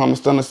my big homie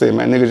Stunner said,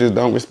 man, niggas just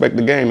don't respect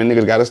the game, and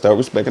niggas gotta start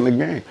respecting the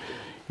game.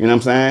 You know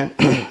what I'm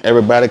saying?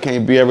 Everybody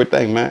can't be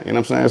everything, man. You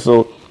know what I'm saying?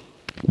 So,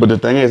 but the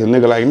thing is, a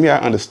nigga like me, I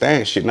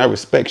understand shit and I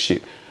respect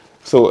shit.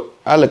 So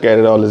I look at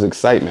it all as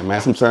excitement,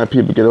 man. Sometimes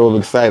people get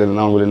overexcited and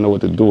don't really know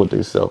what to do with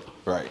themselves.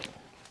 Right.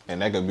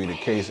 And that could be the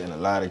case in a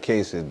lot of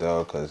cases,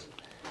 dog, because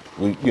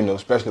we, you know,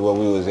 especially where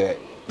we was at,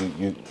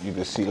 you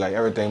could see like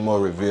everything more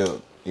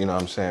revealed, you know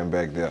what I'm saying,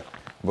 back there.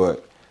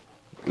 But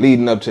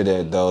leading up to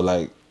that, though,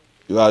 like,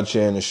 you out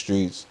here in the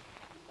streets,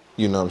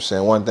 you know what I'm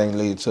saying, one thing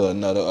leads to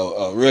another,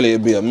 really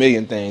it'd be a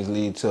million things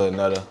lead to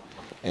another,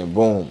 and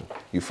boom,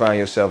 you find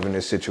yourself in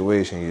this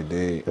situation, you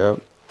dig?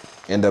 Yep.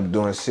 End up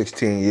doing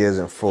 16 years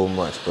and 4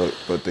 months,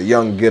 but the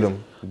young get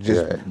 'em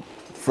just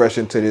fresh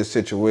into this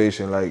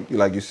situation,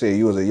 like you said,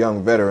 you was a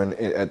young veteran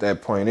at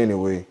that point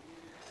anyway.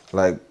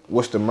 Like,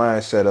 what's the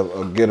mindset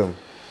of get 'em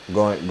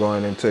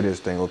going into this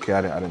thing? Okay,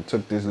 I done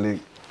took this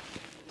leak.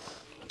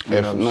 No,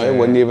 it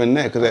wasn't even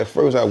that, because at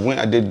first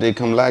they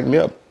come lock me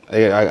up.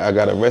 I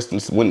got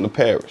arrested and went to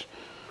Paris.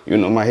 You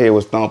know, my head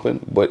was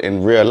thumping, but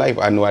in real life,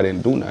 I knew I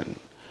didn't do nothing.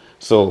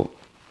 So,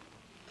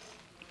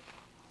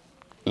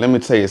 let me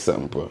tell you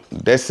something, bro.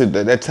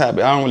 That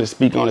topic, I don't really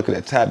speak on it because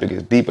that topic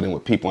is deeper than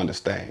what people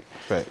understand.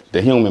 Right.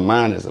 The human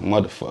mind is a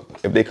motherfucker.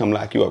 If they come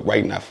lock you up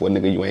right now for a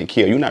nigga you ain't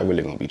killed, you're not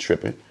really gonna be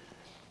tripping.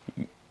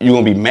 You're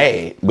gonna be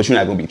mad, but you're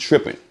not gonna be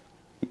tripping.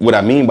 What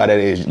I mean by that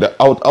is,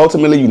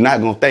 ultimately, you're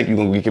not gonna think you're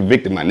gonna get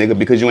convicted, my nigga,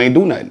 because you ain't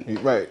do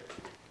nothing. Right.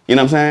 You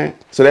know what I'm saying?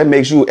 So that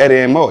makes you Eddie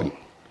and Morton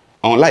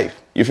on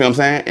life. You feel what I'm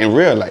saying? In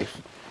real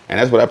life. And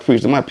that's what I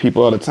preach to my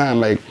people all the time.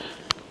 Like,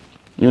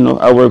 you know,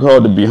 I work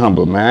hard to be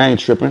humble, man. I ain't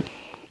tripping,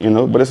 you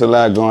know, but it's a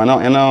lot going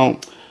on.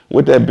 And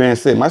with that being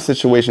said, my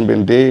situation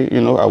been dead.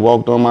 You know, I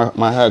walked on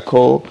my hot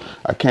coal.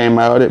 I came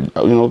out of it,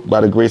 you know,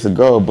 by the grace of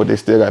God, but they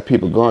still got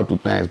people going through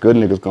things, good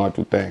niggas going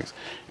through things.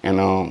 And,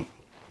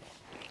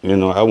 you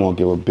know, I won't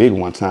give a big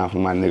one time for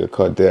my nigga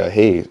Cardell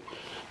Hayes.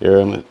 You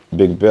hear me?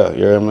 Big Bell.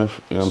 You hear me?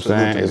 You know what I'm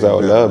saying? It's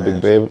all love,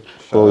 big baby.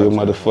 Pull your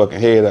motherfucking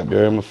head up. You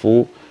hear me,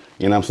 fool?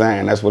 You know what I'm saying?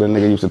 And that's what a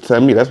nigga used to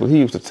tell me. That's what he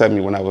used to tell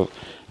me when I was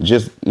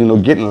just, you know,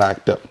 getting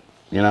locked up.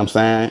 You know what I'm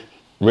saying?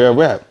 Real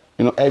rap.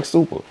 You know, X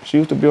Super. She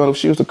used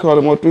to call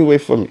him on three-way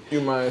for me.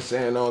 You mind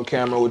saying on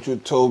camera what you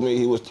told me?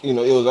 He was, you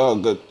know, it was all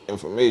good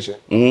information.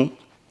 Mm-hmm.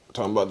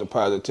 Talking about the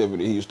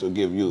positivity he used to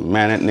give you.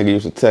 Man, that nigga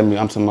used to tell me,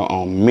 I'm talking about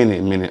on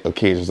many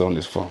occasions on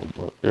this phone,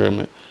 bro. You hear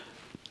me?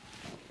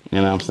 You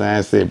know what I'm saying?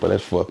 I said, but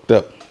that's fucked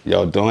up.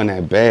 Y'all doing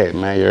that bad,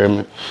 man. You hear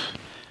me?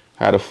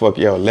 How the fuck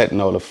y'all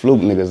letting all the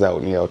fluke niggas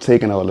out and y'all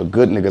taking all the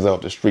good niggas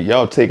off the street?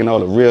 Y'all taking all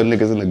the real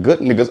niggas and the good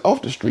niggas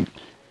off the street.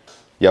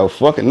 Y'all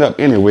fucking up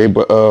anyway,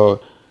 but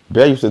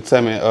Bear used to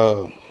tell me,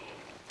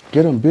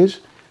 get him, bitch.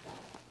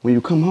 When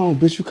you come home,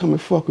 bitch, you come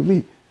and fuck with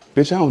me.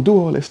 Bitch, I don't do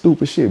all that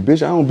stupid shit.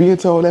 Bitch, I don't be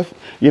into all that.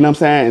 You know what I'm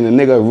saying? And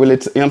the nigga really, you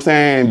know what I'm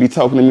saying, be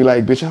talking to me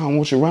like, bitch, I don't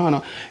want you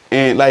around.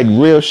 And like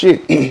real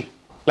shit.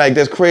 Like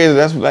that's crazy.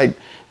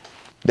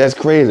 That's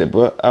crazy,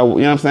 bro. You know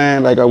what I'm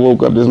saying? Like I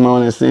woke up this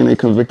morning and seen they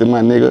convicted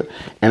my nigga.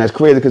 And that's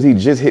crazy because he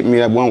just hit me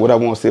at what I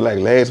want to say like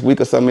last week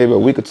or something, maybe a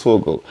week or two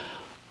ago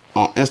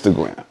on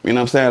Instagram. You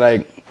know what I'm saying?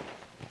 Like,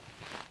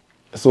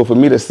 so for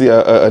me to see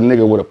a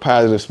nigga with a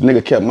positive,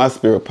 nigga kept my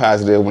spirit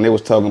positive when they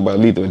was talking about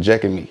lethal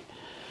injecting me.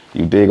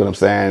 You dig what I'm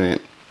saying?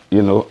 And,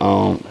 you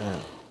know,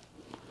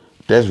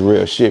 that's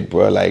real shit,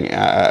 bro. Like,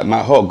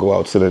 my heart go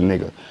out to the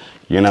nigga.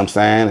 You know what I'm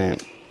saying?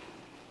 And,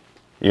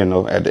 you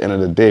know, at the end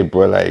of the day,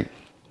 bro, like,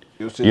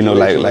 you know,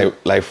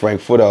 like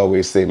Frank Footer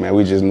always say, man,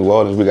 we just New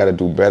Orleans, we got to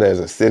do better as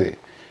a city.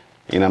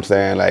 You know what I'm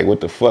saying? Like, what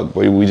the fuck,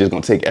 bro? We just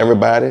going to take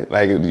everybody?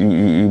 Like,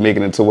 you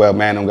making it to where a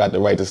man don't got the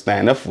right to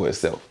stand up for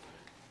himself.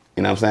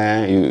 You know what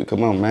I'm saying?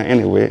 Come on, man.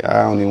 Anyway,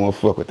 I don't even want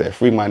to fuck with that.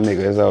 Free my nigga.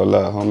 It's all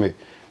love, homie.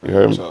 You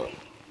heard me?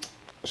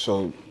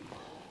 So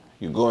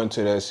you go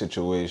into that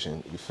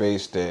situation, you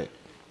face that,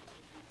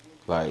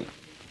 like,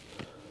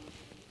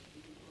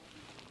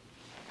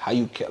 how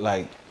you kept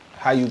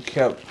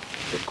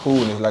the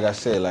coolness, like I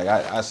said, like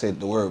I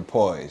said the word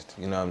poised,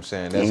 you know what I'm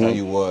saying? That's how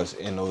you was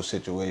in those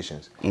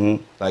situations.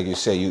 Like you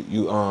said,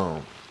 you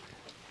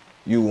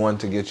want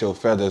to get your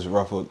feathers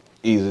ruffled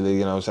easily,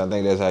 you know what I'm saying? I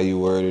think that's how you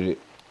worded it.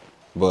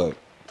 But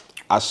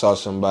I saw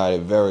somebody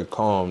very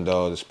calm,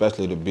 dog,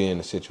 especially to be in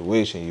the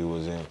situation you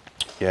was in.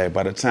 Yeah,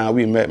 by the time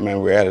we met, man,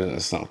 we're added into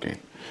something.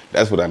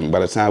 That's what I mean. By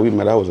the time we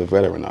met, I was a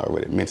veteran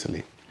already,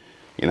 mentally.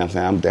 You know what I'm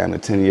saying? I'm down to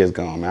 10 years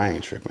gone, man. I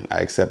ain't tripping. I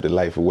accepted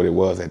life for what it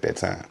was at that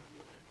time.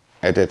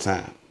 At that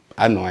time.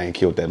 I know I ain't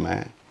killed that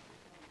man.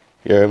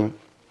 You hear me?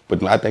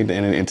 But I think,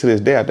 and to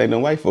this day, I think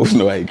them white folks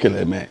know I ain't killed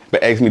that man.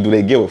 But ask me, do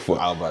they give a fuck?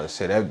 I was about to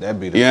say, that'd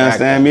be the You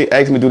understand me?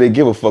 Ask me, do they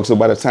give a fuck? So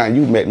by the time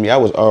you met me, I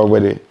was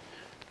already,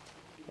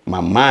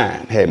 my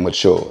mind had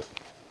matured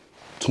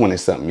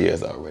 20-something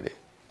years already.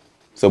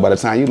 So by the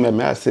time you met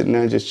me, I was sitting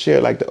there and just chill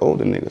like the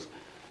older niggas.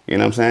 You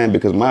know what I'm saying?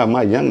 Because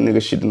my young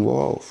nigga shit done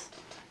wore off.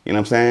 You know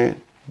what I'm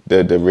saying?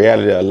 The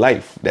reality of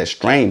life, that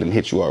strain done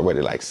hit you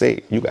already. Like,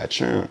 say, you got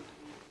churn,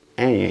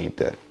 and you ain't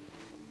that.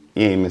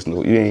 You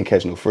ain't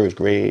catch no first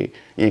grade.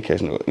 You ain't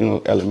catch no, you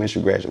know,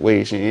 elementary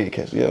graduation. You ain't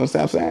catch, you know what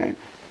I'm saying?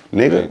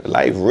 Nigga,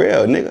 life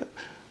real, nigga.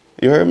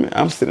 You heard me?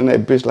 I'm sitting in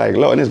that bitch like,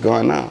 Lord, and it's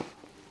going on.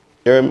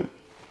 You heard me?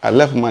 I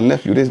left my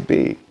nephew this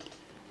big.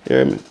 You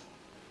heard me?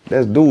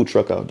 That's dude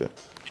truck out there.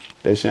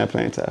 That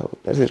Champagne Tahoe.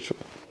 That's his truck.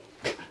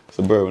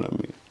 Suburban, I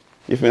mean.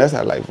 You feel me? That's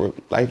how life works.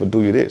 Life will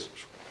do you this.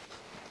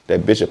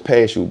 That bitch will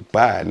pass you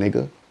by,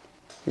 nigga.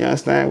 You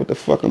understand what the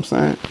fuck I'm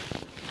saying?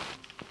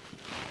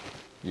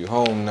 You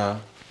home now.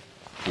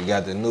 You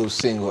got the new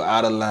single,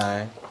 Out of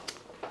Line.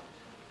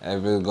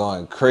 That bitch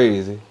going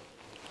crazy.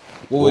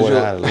 What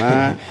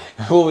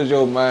was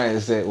your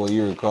mindset when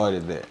you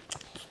recorded that?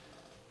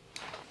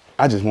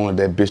 I just wanted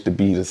that bitch to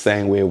be the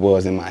same way it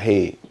was in my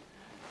head.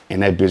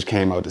 And that bitch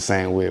came out the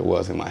same way it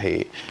was in my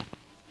head.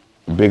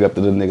 Big up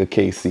to the nigga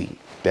KC.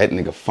 That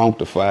nigga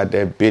funkified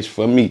that bitch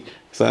for me.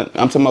 So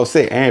I'm talking about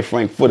say and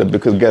Frank Footer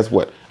because guess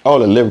what? All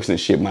the lyrics and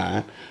shit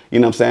mine. You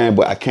know what I'm saying?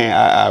 But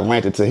I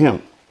ranted to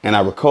him. And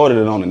I recorded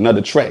it on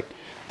another track.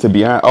 To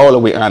be all the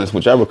way honest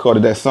with you, I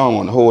recorded that song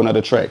on a whole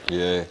another track.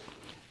 Yeah.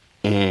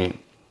 And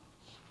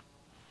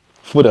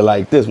Footer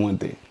like this one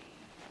day.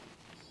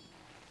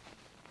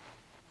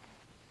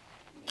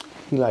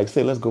 He like,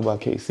 say, let's go by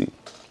KC.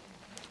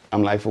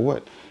 I'm like, for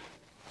what?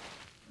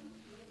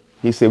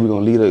 He said, we're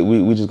gonna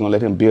we just gonna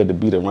let him build the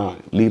beat around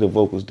it, lead the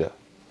vocals there.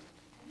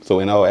 So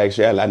in all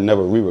actuality, I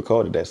never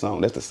re-recorded that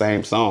song. That's the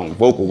same song,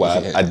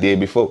 vocal-wise, I did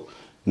before.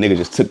 Nigga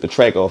just took the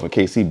track off in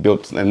case he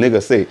built, and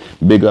nigga say,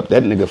 big up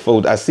that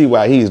nigga. I see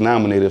why he's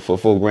nominated for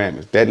 4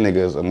 Grammys. That nigga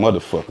is a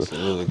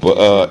motherfucker.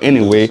 But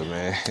anyway,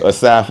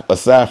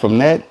 aside from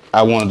that,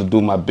 I wanted to do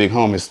my big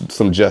homie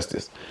some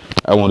justice.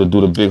 I wanted to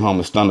do the big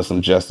homie Stunner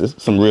some justice,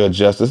 some real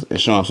justice,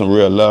 and show him some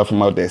real love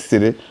from out that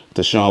city,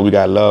 to show him we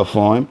got love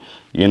for him.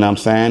 You know what I'm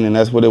saying? And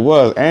that's what it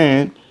was.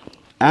 And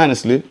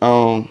honestly,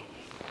 that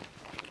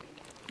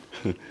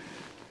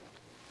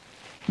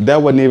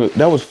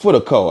was for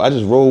the call. I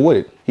just rolled with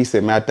it. He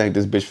said, man, I think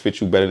this bitch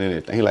fits you better than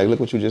anything. He like, look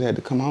what you just had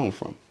to come home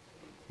from.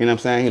 You know what I'm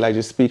saying? He like,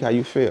 just speak how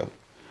you feel.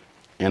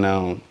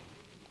 And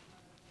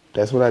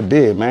that's what I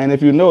did, man.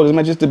 If you notice,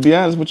 man, just to be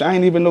honest with you, I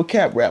ain't even no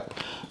cap rapper.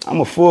 I'm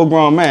a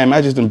full-grown man.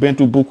 I just done been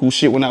through buku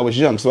shit when I was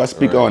young, so I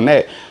speak on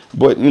that.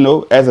 But, you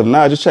know, as of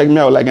now, just check me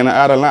out. Like in the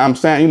out of line, I'm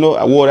saying, you know,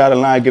 I wore it out of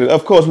line, get it.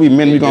 Of course, we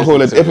men, we gonna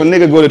hold it. If a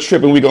nigga go to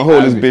tripping, we gonna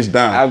hold this bitch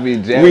down. I be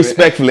jamming.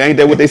 Respectfully. Ain't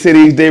that what they say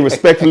these days?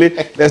 Respectfully.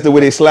 That's the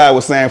way they slide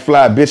with saying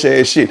fly, bitch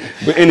ass shit.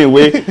 But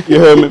anyway, you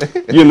heard me?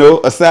 You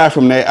know, aside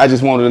from that, I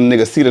just wanted a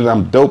nigga see that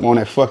I'm dope on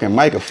that fucking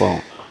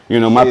microphone. You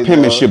know, my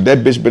penmanship, that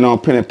bitch been on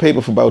pen and paper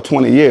for about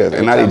 20 years,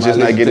 and now they just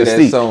not get a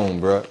seat. Song,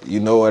 bro.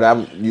 You know what I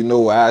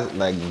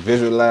like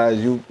visualize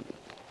you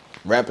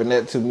rapping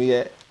that to me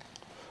at?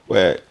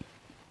 Where?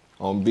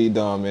 On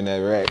B-Dom in that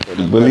rack.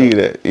 Believe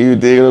that. You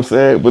dig what I'm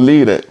saying?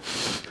 Believe that.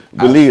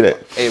 Believe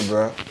that. Hey,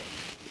 bro.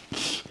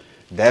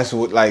 That's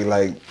what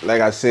like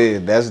I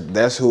said,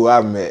 that's who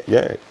I met.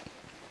 Yeah.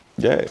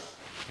 Yeah.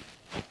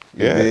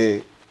 Yeah.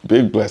 Dig?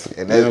 Big blessing.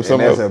 And that's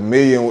a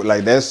million,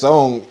 like that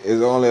song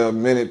is only a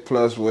minute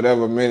plus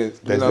whatever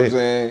minutes. You know what I'm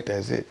saying?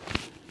 That's it.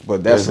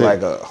 But that's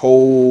like a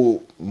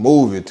whole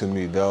movie to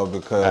me, dog,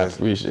 because I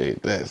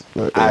appreciate that.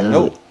 I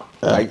know.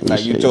 Like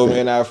you told me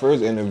in our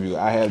first interview,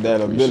 I have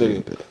that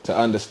ability to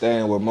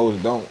understand what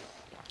most don't.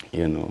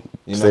 You know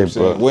what I'm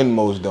saying? When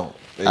most don't.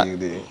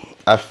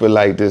 I feel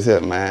like this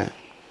here, man.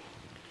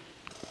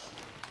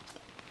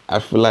 I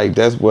feel like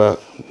that's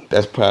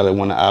probably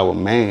one of our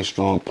main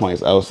strong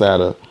points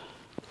outside of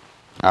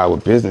our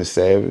business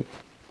savvy,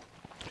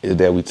 is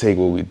that we take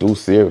what we do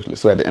seriously.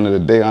 So at the end of the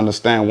day,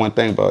 understand one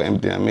thing about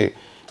MDMA,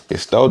 it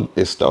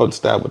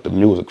started with the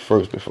music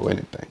first before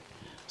anything.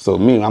 So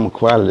me, I'm a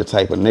quality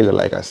type of nigga,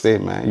 like I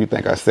said, man. You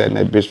think I sat in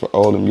that bitch for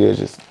all them years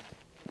just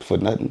for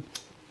nothing?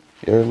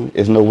 You hear me?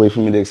 There's no way for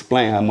me to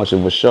explain how much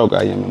of a shock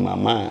I am in my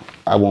mind.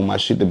 I want my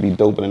shit to be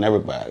doper than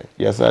everybody.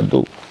 Yes, I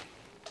do.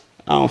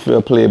 I don't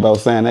feel play about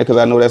saying that because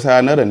I know that's how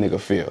another nigga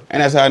feel.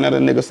 And that's how another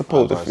nigga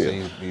supposed to feel.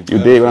 You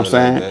dig what I'm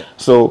saying? Like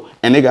so,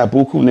 and they got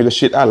buku nigga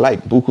shit I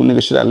like, buku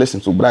nigga shit I listen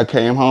to. But I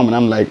came home and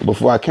I'm like,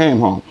 before I came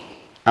home,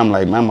 I'm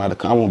like, man,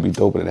 I won't be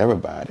doper than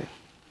everybody.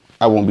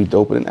 I won't be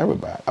doper than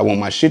everybody. I want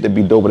my shit to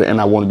be doper and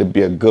I want it to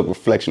be a good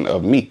reflection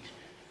of me.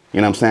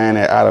 You know what I'm saying?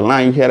 That out of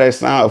line, you hear that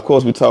sound. Of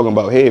course, we talking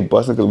about head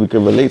busting because we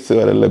can relate to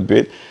it a little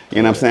bit. You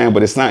know what I'm saying?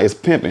 But it's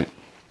pimping.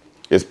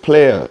 It's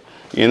player.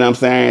 You know what I'm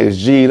saying? It's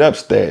G'd up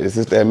status. It's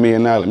just that $1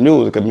 million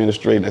music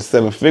administrating a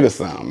 7-figure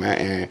sound, man.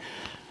 And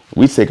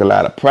we take a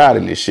lot of pride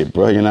in this shit,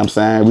 bro. You know what I'm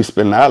saying? We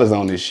spend dollars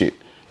on this shit.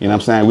 You know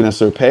what I'm saying? We done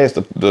surpassed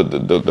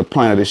the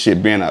point of this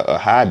shit being a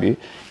hobby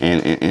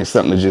and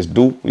something to just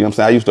do. You know what I'm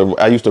saying?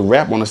 I used to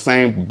rap on the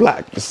same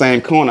block, the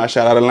same corner I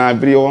shot out a line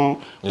video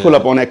on. Pull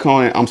up on that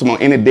corner and I'm talking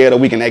about any day of the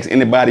week and ask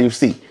anybody you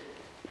see.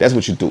 That's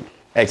what you do.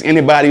 Ask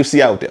anybody you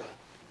see out there.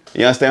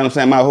 You understand what I'm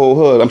saying? My whole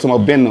hood, I'm talking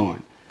about been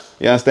on.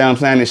 You understand what I'm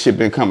saying? This shit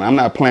been coming. I'm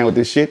not playing with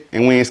this shit,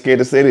 and we ain't scared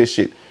to say this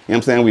shit. You know what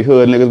I'm saying? We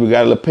hood niggas, we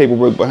got a little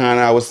paperwork behind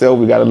ourselves,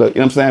 we got a little, you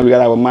know what I'm saying? We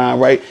got our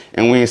mind right,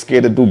 and we ain't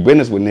scared to do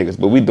business with niggas,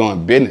 but we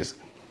doing business.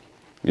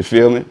 You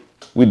feel me?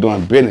 We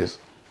doing business.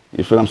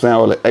 You feel what I'm saying?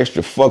 All the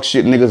extra fuck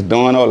shit niggas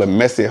doing, all the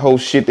messy hoe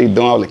shit they doing,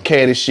 all the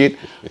catty shit, you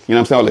know what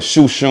I'm saying? All the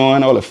shoe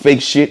showing, all the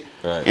fake shit.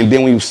 Right. And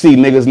then when you see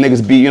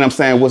niggas be, you know what I'm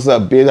saying? What's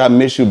up, bitch? I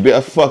miss you,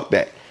 bitch. Fuck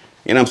that.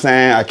 You know what I'm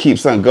saying? I keep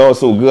something going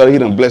so good, he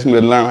done blessed me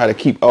to learn how to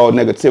keep all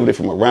negativity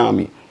from around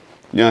me.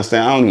 You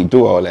understand? I don't even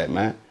do all that,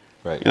 man.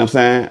 Right. You know what I'm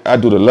saying? I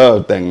do the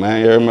love thing,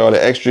 man. You heard me? All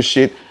the extra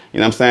shit. You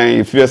know what I'm saying?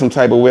 You feel some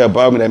type of way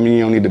about me, that means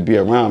you don't need to be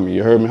around me.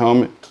 You heard me,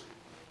 homie?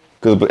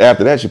 Because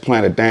after that, you're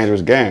playing a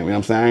dangerous game. You know what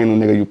I'm saying? I ain't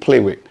no nigga you play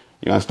with.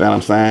 You understand what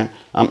I'm saying?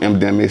 I'm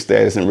MDMA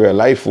status in real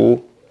life,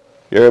 fool.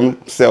 You heard me?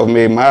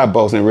 Self-made my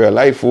boss in real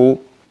life,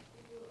 fool.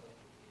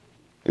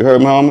 You heard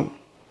me, homie?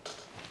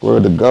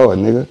 Word to God,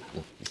 nigga.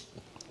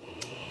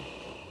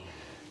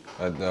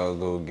 That dog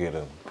go get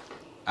him.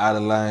 Out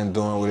of line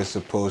doing what it's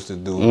supposed to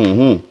do.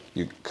 Mm-hmm.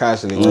 You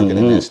constantly working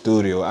in that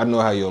studio. I know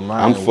how your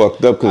mind I'm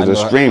fucked up because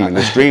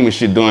the streaming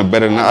shit doing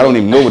better than I don't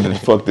even know what the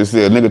fuck this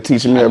is. A nigga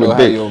teaching me every day. I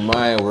know how your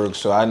mind works,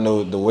 so I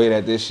know the way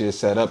that this shit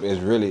set up is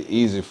really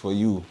easy for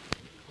you.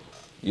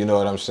 You know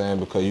what I'm saying?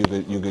 Because you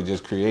could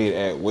just create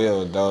at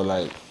will,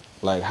 dog.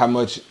 Like how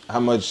much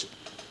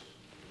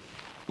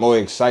more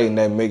exciting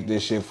that make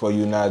this shit for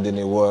you now than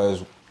it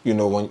was, you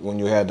know, when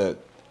you had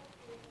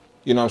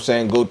you know what I'm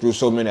saying, go through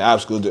so many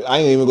obstacles. I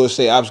ain't even gonna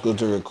say obstacles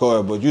to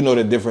record, but you know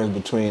the difference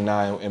between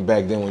now and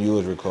back then when you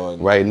was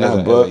recording. Right now, as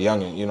a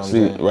youngin', you know what I'm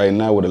saying? Right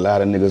now what a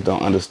lot of niggas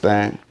don't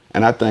understand,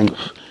 and I think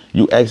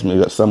you asked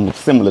me something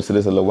similar to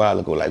this a little while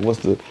ago, like what's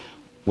the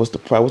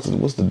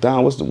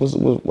down, why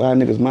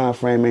niggas mind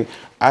framing?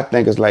 I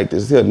think it's like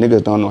this here,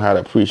 niggas don't know how to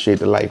appreciate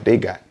the life they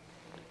got.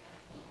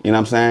 You know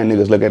what I'm saying?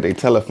 Niggas look at their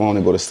telephone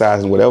and go to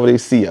size and whatever they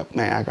see up.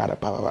 Man, I got it,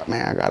 blah, blah, blah.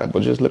 Man, I got it.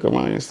 But just look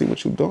around and see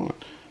what you doing.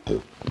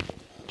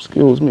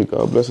 Excuse me,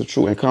 God bless the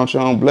truth. And count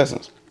your own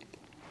blessings.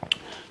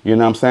 You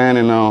know what I'm saying?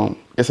 And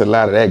it's a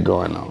lot of that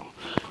going on.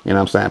 You know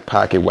what I'm saying?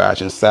 Pocket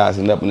watching,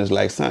 sizing up, and it's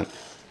like, son,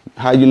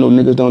 how you know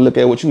niggas don't look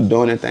at what you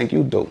doing and think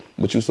you dope?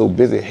 But you so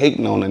busy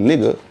hating on a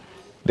nigga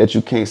that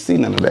you can't see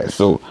none of that.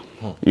 So,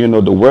 you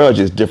know, the world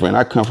is different.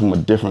 I come from a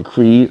different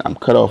creed. I'm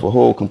cut off a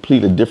whole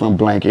completely different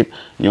blanket.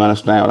 You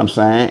understand what I'm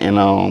saying?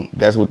 And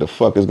that's what the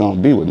fuck is gonna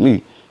be with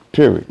me,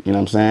 period. You know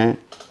what I'm saying?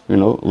 You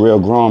know, real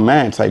grown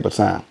man type of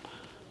time.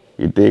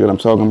 You dig what I'm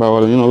talking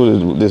about? You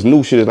know, this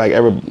new shit is like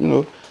you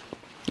know,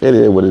 it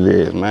is what it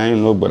is, man.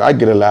 You know, but I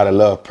get a lot of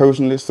love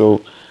personally,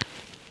 so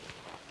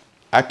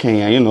I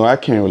can't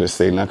really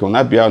say nothing. When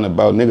I be out and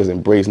about, niggas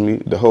embrace me,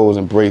 the hoes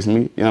embrace me,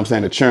 you know what I'm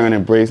saying? The churn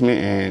embrace me,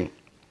 and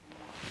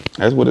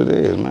that's what it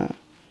is, man.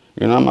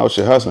 You know, I'm out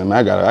here hustling,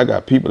 man. I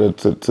got people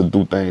to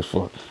do things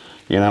for.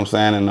 You know what I'm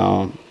saying?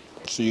 And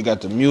so you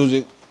got the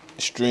music,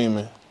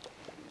 streaming.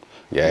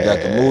 Yeah. You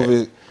got the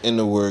movie in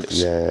the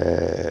works.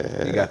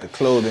 Yeah. You got the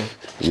clothing.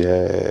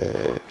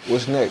 Yeah.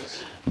 What's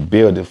next?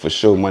 Building for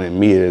show money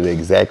media the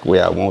exact way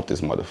I want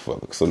this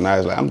motherfucker. So now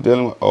it's like I'm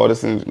dealing with all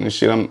this and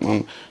shit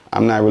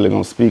I'm not really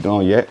gonna speak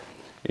on yet.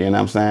 You know what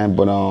I'm saying?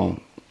 But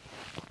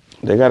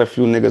they got a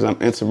few niggas I'm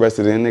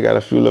interested in. They got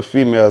a few little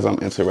females I'm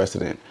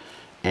interested in.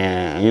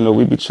 And, you know,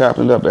 we be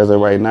chopping it up as of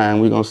right now,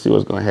 and we gonna see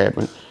what's gonna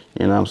happen.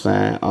 You know what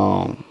I'm saying?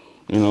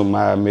 You know,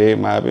 my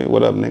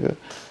what up, nigga?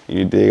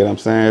 You dig what I'm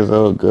saying? It's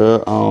all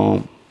good.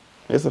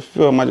 It's a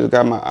film I just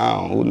got my eye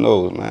on. Who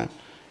knows, man?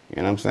 You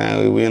know what I'm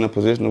saying? We in a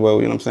position where,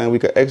 you know what I'm saying, we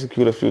could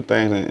execute a few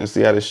things and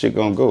see how this shit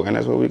gonna go, and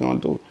that's what we gonna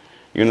do.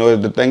 You know,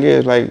 the thing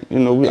is, like, you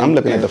know, I'm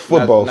looking at the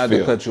football field. Not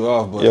to cut you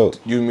off, but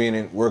you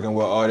meaning working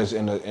with artists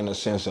in the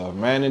sense of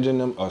managing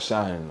them or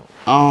signing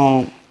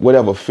them?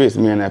 Whatever fits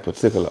me and that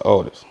particular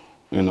artist.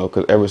 You know,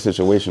 because every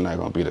situation not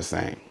gonna be the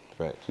same.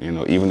 Right. You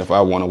know, even if I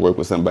want to work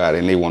with somebody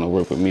and they want to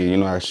work with me, you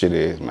know how shit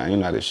is, man. You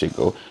know how this shit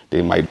go.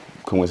 They might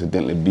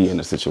coincidentally be in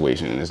a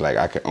situation and it's like,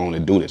 I can only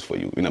do this for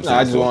you. You know what I'm saying?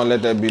 I just want to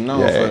let that be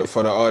known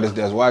for the artists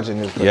that's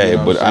watching this. Yeah, you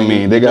know but I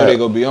mean, they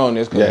gonna be on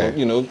this because,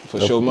 you know, for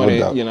show money,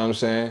 no you know what I'm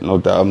saying? No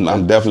doubt.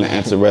 I'm definitely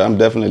interested. I'm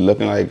definitely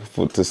looking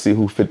to see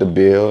who fit the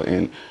bill,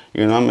 and,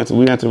 you know,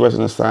 we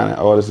interested in signing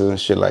artists and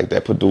shit like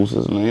that,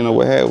 producers, and, you know,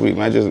 what have we,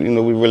 man. Just, you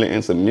know, we really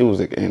into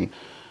music, and,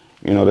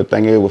 you know, the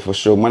thing is with For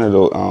Sure Money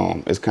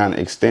though, it's kind of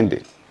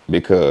extended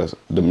because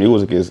the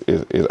music is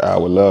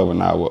our love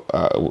and our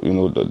you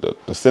know,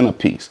 the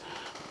centerpiece.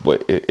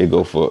 But it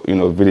go for, you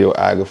know,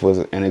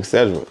 videographers and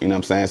etc. You know what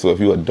I'm saying? So if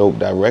you're a dope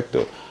director,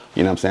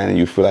 you know what I'm saying, and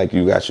you feel like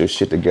you got your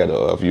shit together,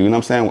 or if you know what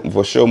I'm saying,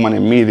 For Sure Money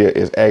Media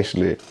is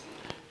actually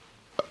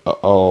a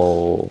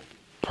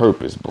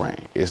all-purpose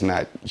brand. It's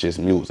not just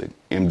music.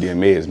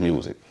 MDMA is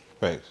music,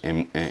 right,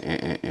 and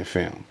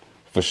film.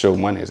 For Sure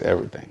Money is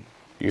everything.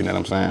 You know what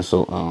I'm saying?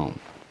 So,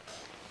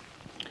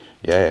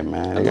 yeah,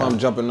 man. I know I'm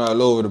jumping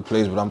all over the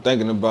place, but I'm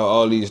thinking about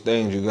all these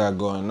things you got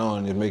going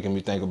on. It's making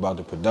me think about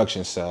the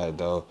production side,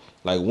 though.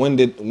 Like, when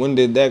did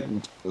that,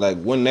 like,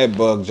 when that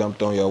bug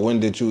jumped on you? When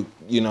did you,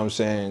 you know what I'm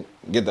saying,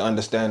 get the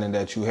understanding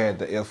that you had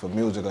the ear for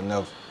music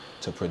enough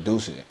to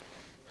produce it?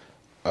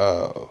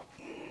 That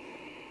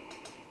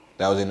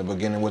was in the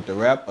beginning with the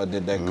rap, or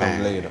did that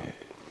come later?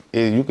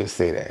 You could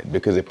say that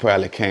because it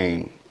probably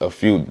came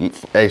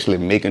actually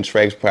making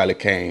tracks probably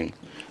came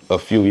a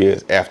few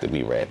years after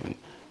me rapping.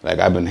 Like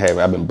I've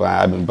been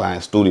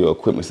buying studio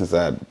equipment since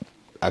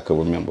I could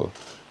remember.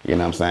 You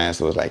know what I'm saying?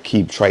 So it's like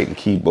Triton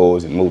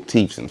keyboards and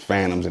motifs and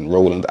phantoms and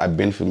Rolands. I've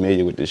been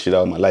familiar with this shit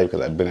all my life because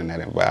I've been in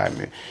that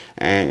environment.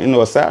 And, you know,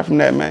 aside from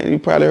that, man, you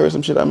probably heard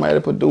some shit I might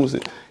have produced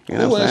it. You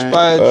know what I'm saying?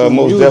 Inspired you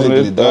most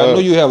musically, dog? I know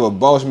you have a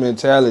boss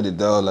mentality,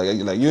 dog.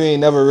 Like you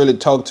ain't never really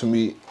talked to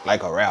me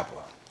like a rapper.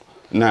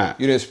 Nah.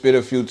 You didn't spit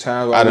a few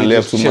times while we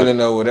just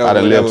chilling or whatever. I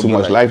done lived too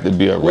much life to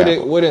be a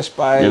rapper. What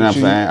inspired you? You know what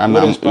I'm saying?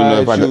 What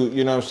inspired you,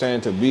 you know what I'm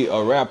saying, to be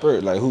a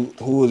rapper? Like, who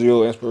was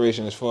your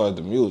inspiration as far as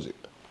the music?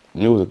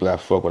 Musically, I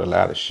fuck with a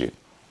lot of shit.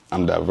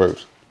 I'm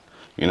diverse.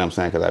 You know what I'm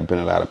saying? Because I've been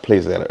in a lot of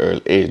places at an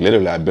early age.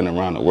 Literally, I've been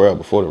around the world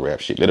before the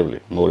rap shit. Literally,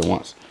 more than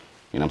once.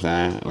 You know what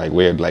I'm saying? Like,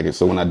 weird, like,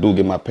 so when I do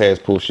get my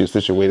passport shit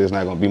situated, it's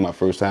not going to be my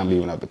first time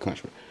leaving out the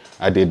country.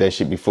 I did that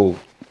shit before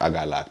I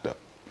got locked up.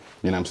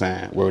 You know what I'm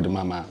saying? Word to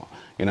my mama.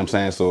 You know what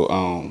I'm saying?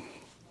 So,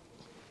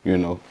 you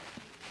know,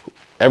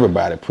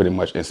 everybody pretty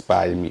much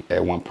inspired me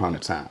at one point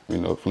in time. You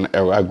know, from the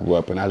era I grew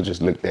up in, I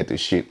just looked at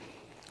this shit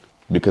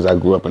because I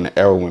grew up in the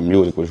era when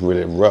music was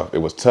really rough. It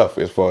was tough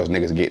as far as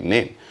niggas getting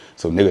in.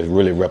 So niggas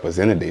really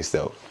represented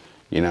themselves.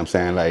 You know what I'm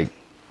saying? Like,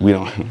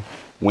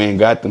 we ain't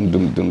got them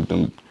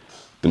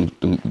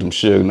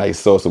Suge Knight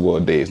Sauce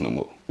Award days no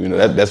more. You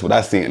know, that's what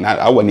I seen. And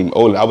I wasn't even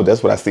old.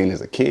 That's what I seen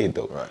as a kid,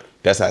 though. Right.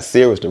 That's how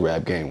serious the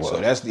rap game was.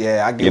 So that's,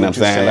 yeah, I get you know what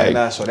you're saying. Like,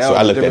 now. So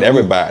I looked at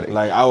everybody.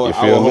 Like our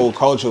whole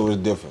culture was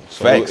different.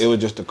 So Facts. It was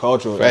just the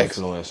cultural Facts.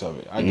 influence of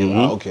it. I get,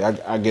 okay,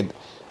 I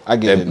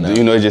get it now.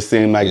 You know, it just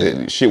seemed like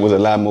the shit was a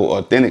lot more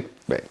authentic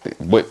back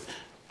then. But,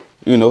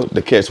 you know,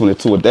 the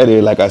catch-22 with that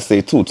is, like I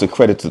say, too, to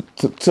credit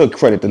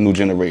the new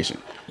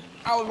generation.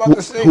 I was about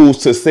to say. Who's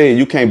to say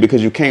you can't,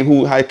 because you can't,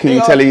 how can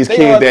you tell these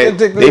kids that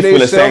they feel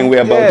the same way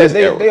about this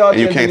era? And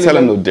you can't tell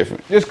them no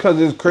different. Just because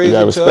it's crazy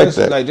to us,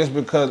 that. Like, just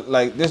because,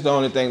 like, this is the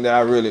only thing that I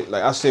really,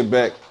 like, I sit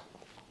back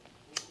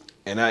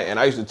and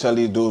I used to tell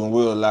these dudes when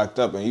we were locked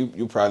up, and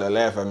you probably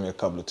laugh at me a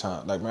couple of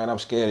times. Like, man, I'm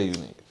scared of you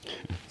niggas.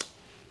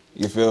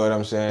 You feel what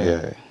I'm saying?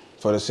 Yeah.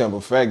 For the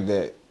simple fact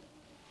that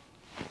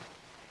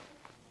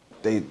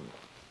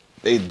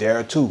they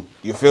dare too.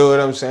 You feel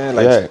what I'm saying?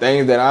 Like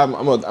things that I'm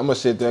gonna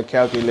sit there,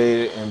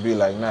 calculate it, and be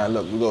like, nah,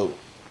 look,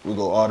 we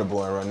go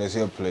audible and run this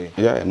here play.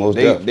 Yeah, most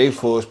they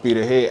full speed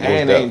ahead,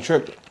 and they ain't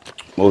tripping.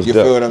 Most you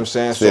feel what I'm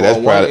saying? So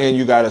on one end,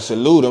 you gotta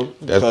salute them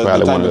because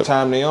the type of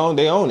time they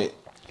own it.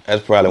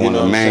 That's probably one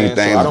of the main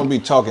things. So I don't be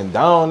talking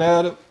down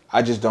at them.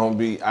 I just don't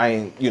be. I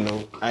ain't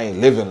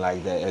living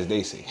like that, as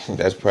they say.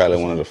 That's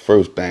probably one of the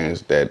first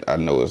things that I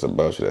noticed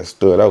about you that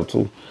stood out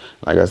too.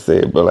 Like I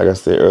said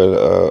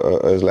earlier,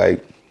 it's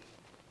like.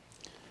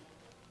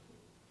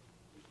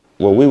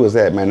 Where we was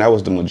at, man, that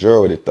was the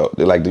majority thought.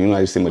 Like, you know how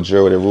you see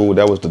majority rule?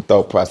 That was the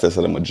thought process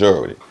of the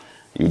majority.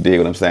 You dig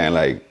what I'm saying?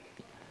 Like,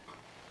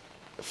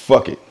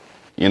 fuck it.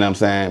 You know what I'm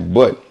saying?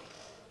 But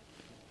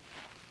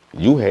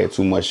you had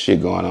too much shit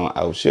going on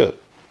out here.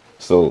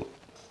 So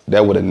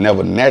that would have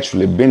never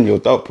naturally been your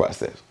thought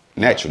process.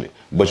 Naturally.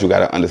 But you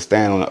got to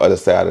understand on the other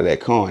side of that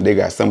coin, they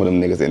got some of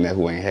them niggas in there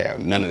who ain't have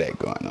none of that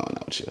going on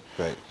out here.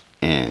 Right.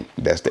 And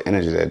that's the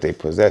energy that they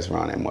possess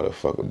around that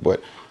motherfucker.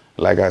 But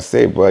like I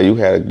said, bro, you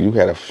had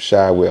a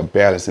shy way of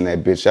balancing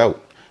that bitch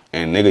out,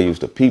 and nigga used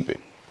to peep it.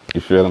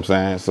 You feel what I'm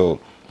saying? So,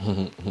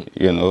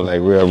 you know,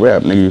 like real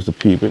rap, nigga used to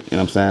peep it. You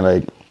know what I'm saying?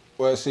 Like,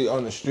 well, see,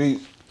 on the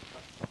streets,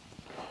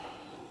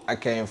 I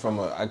came from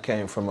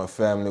a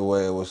family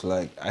where it was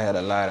like I had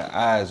a lot of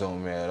eyes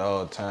on me at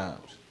all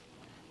times,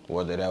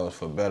 whether that was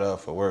for better or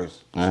for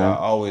worse. So I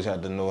always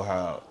had to know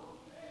how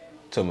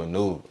to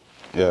maneuver.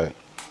 Yeah.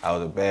 I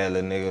was a bad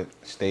little nigga,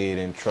 stayed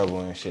in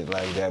trouble and shit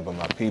like that. But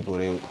my people,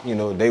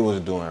 they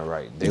was doing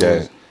right.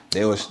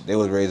 They was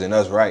raising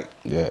us right.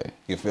 Yeah.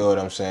 You feel what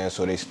I'm saying?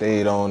 So they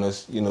stayed on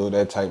us,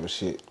 that type of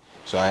shit.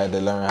 So I had to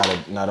learn how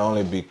to not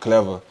only be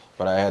clever,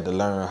 but I had to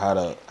learn how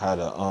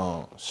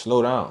to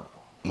slow down.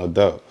 No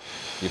doubt.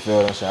 You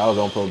feel what I'm saying? I was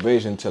on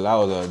probation until I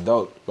was an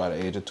adult by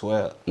the age of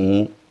 12.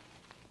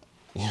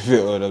 Mm-hmm. You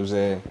feel what I'm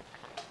saying?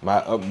 My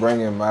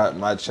upbringing,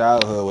 my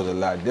childhood was a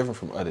lot different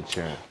from other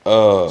children.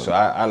 So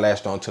I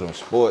latched on to them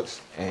sports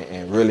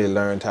and really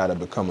learned how to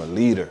become a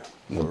leader.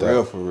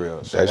 For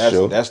real.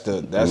 So that's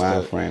the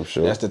mind frame.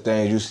 Sure. That's the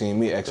things you see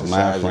me exercising.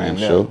 Mind frame.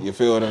 Sure. You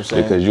feel what I'm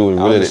saying? Because you were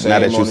really, now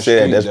that you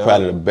said that, that's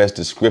probably the best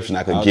description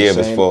I could give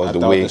as far as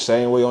the way. The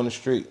same way on the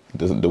street.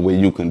 The way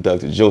you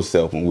conducted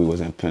yourself when we was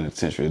in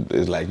penitentiary,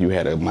 it's like you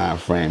had a mind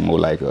frame more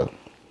like a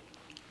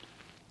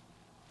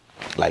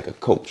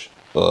coach.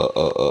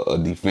 A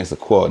defensive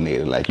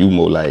coordinator, like you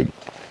more like,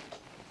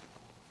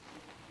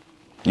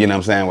 you know what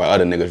I'm saying, while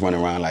other niggas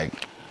running around like,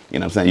 you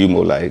know what I'm saying, you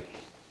more like,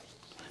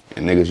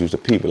 and niggas used to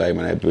people like,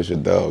 man, that bitch a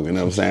dog, you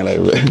know what I'm saying, like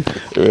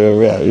real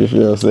rap, you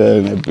feel what I'm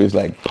saying, that bitch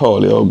like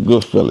Paulie old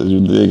Goodfellas,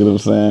 you dig what I'm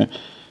saying,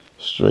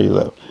 straight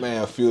up.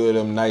 Man, a few of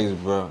them nights,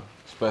 bro,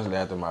 especially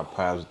after my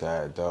pops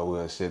died, dog,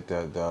 we'll sit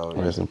there, dog.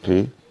 Rest in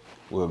peace.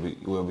 We'll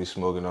be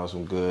smoking on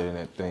some good in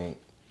that thing.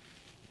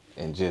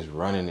 And just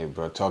running it,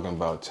 bro. Talking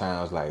about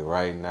times like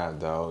right now,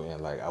 dog.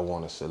 And like I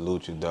want to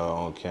salute you, dog,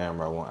 on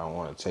camera. I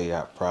want to tell you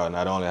how proud,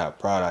 not only how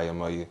proud I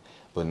am of you,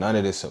 but none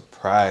of this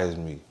surprised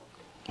me.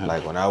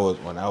 Like when I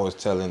was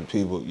telling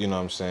people, you know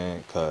what I'm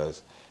saying,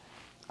 cause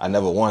I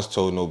never once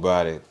told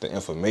nobody the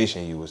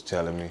information you was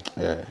telling me.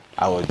 Yeah.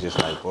 I was just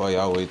like, boy,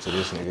 y'all wait till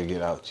this nigga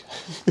get out.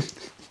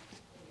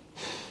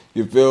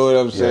 You feel what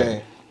I'm saying?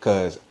 Yeah.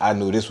 Cause I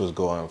knew this was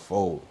going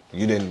forward.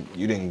 You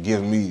didn't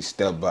give me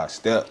step by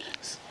step.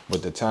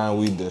 But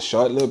the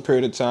short little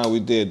period of time we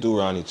did do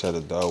around each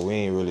other, dog, we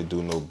ain't really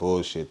do no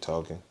bullshit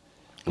talking.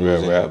 We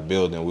was in the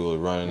building, we was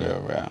running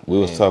it. We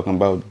was talking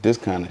about this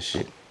kind of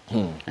shit.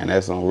 And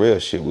that's on real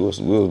shit.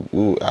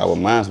 Our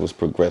minds was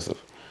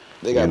progressive.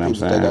 They got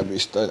people that got me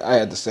stuck. I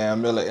had the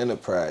Sam Miller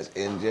Enterprise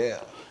in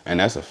jail. And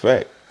that's a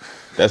fact.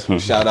 That's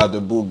shout out to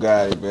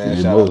Bugatti, man.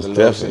 Yeah, shout out to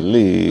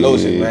definitely.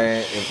 Losi,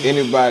 man. If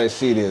anybody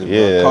see this,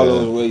 bro,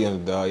 Carlos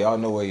Williams, dog. Y'all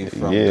know where you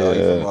from, dog.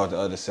 You from off the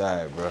other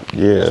side, bro.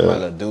 Yeah. That's my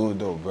little dude,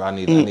 though, bro. I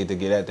need to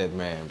get at that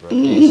man, bro.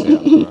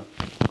 ASAP, bro.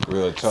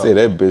 Real talk. See,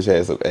 that bitch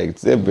had some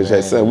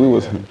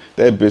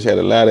that bitch had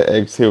a lot of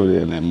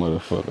activity in that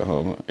motherfucker,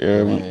 homie. You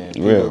know what I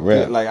mean? Real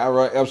rap. Like I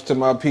run ups to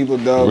my people,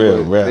 dog.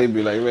 Real rap. They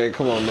be like, man,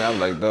 come on, man. I'm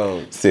like,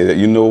 dog. See that?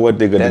 You know what?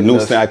 The new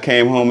sound. I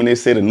came home and they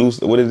said the new.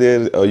 What it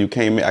is? Oh,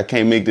 I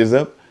can't make this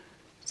up.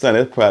 Son,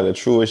 that's probably the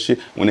truest shit.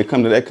 When it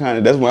comes to that kind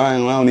of, that's why I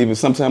don't even,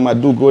 sometimes I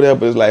do go there,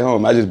 but it's like,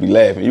 homie, I just be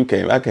laughing.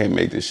 I can't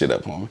make this shit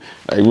up, homie.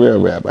 Like real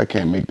rap, I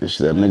can't make this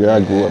shit up. Nigga,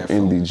 I grew up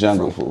in the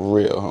jungle for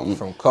real, homie.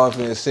 From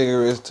coffee and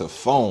cigarettes to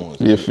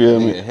phones. You feel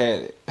me?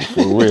 Had it.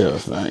 For real,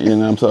 son. You know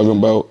what I'm talking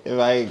about? If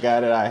I ain't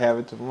got it, I have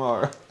it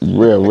tomorrow.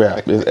 Real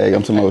rap. I'm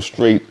talking about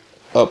straight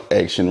up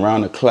action,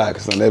 round the clock.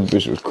 Son, that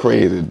bitch was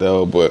crazy,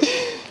 though, but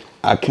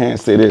I can't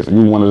say this.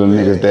 You one of the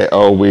niggas that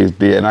always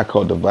did, and I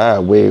caught the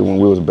vibe way when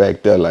we was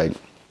back there, like,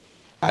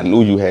 I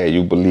knew you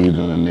believed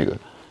in a nigga.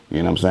 You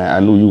know what I'm saying? I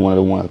knew you one of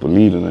the ones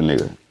believed in a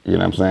nigga. You know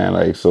what I'm saying?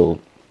 Like, so,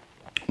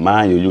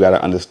 mind you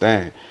gotta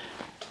understand.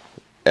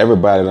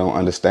 Everybody don't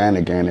understand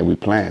the game that we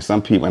playing.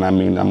 Some people, and I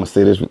mean, I'm gonna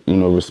say this,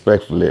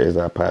 respectfully as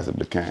I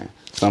possibly can.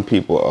 Some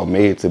people are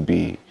made to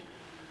be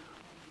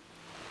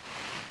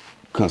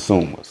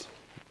consumers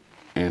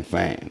and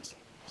fans.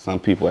 Some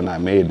people are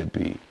not made to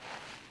be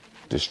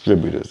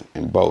distributors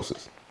and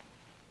bosses.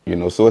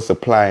 So it's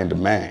supply and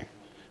demand.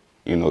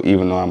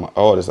 Even though I'm an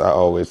artist, I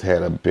always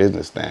had a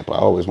business stamp. I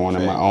always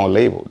wanted my own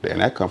label. And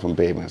that come from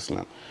Baby and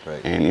Slim.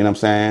 Right. And, what I'm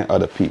saying,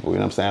 other people,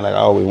 what I'm saying? Like, I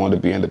always wanted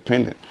to be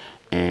independent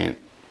and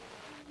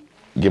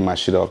get my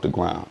shit off the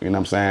ground. You know what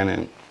I'm saying?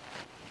 And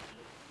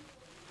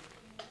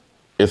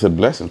it's a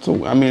blessing,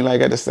 too. I mean,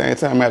 like, at the same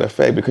time, matter of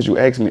fact, because you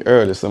asked me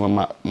earlier some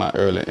of my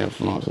early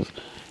influences.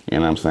 You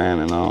know what I'm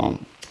saying?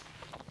 And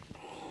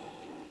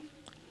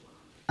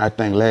I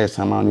think last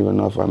time, I don't even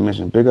know if I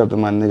mentioned, big up to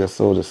my nigga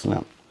Soulja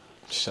Slim.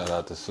 Shout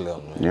out to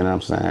Slim, man. You know what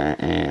I'm saying?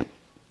 And,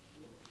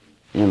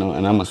 and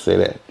I'm going to say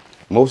that.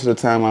 Most of the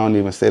time, I don't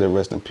even say the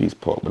rest in peace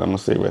part, but I'm going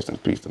to say rest in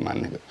peace to my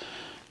nigga.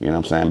 You know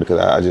what I'm saying? Because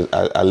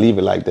I leave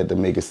it like that to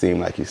make it seem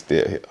like he's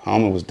still here.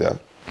 Homie was there.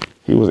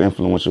 He was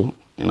influential.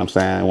 You know what I'm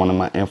saying? One of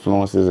my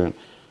influences, and,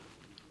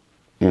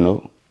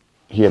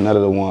 he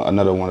another one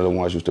of the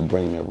ones used to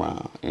bring me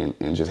around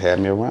and just have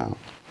me around.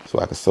 So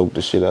I could soak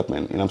the shit up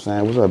and, you know what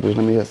I'm saying? What's up, bitch?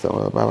 Let me hear something.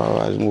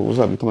 What's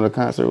up? You coming to the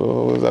concert?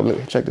 What's up? Let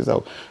me check this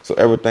out. So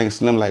everything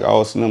Slim, like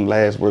all Slim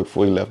last work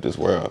before he left this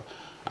world,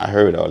 I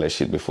heard all that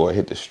shit before it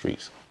hit the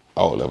streets.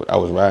 All of it. I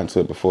was riding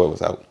to it before it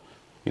was out.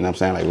 You know what I'm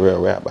saying? Like real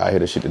rap. I hear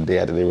the shit the day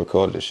after they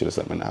recorded this shit or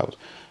something in the house.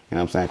 You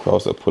know what I'm saying?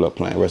 Crosser, pull up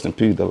playing. Rest in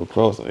peace, Double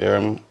Crosser. You hear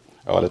me?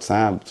 All the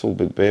time. Too,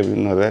 big baby. You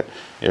know that.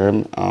 You hear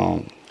me?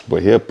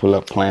 But he'll pull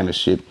up playing the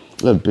shit.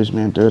 Look, bitch,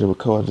 man, Dirty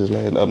recorded this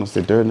last night. I'm gonna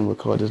say Dirty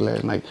recorded this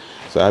last night.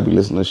 So I be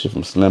listening to shit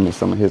from Slim and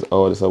some of his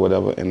artists or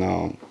whatever,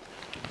 and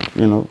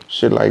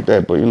shit like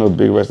that. But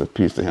big rest in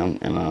peace to him.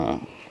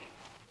 And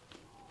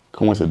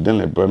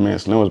coincidentally, bro, man,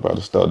 Slim was about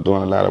to start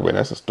doing a lot of rap.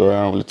 That's a story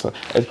I don't really talk.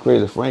 That's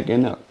crazy. Frank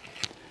ain't up.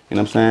 You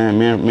know what I'm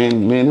saying?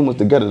 Me and him was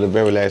together the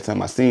very last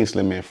time I seen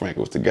Slim and Frank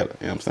was together.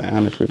 You know what I'm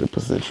saying?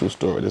 150% true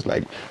story. It's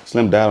like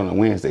Slim died on a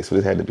Wednesday, so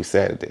this had to be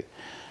Saturday.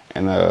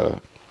 And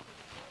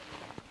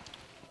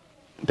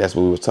that's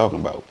what we was talking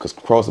about. Because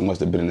Crosser must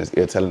have been in his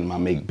ear telling him I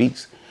make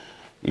beats.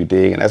 You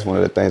dig? And that's one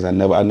of the things I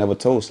never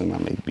told Slim I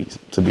make beats.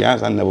 To be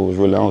honest, I never was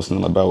really on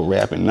Slim about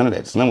rapping, none of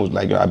that. Slim was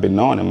like, yo, I've been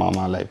knowing him all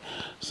my life.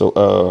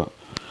 So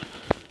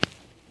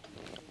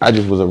I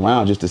just was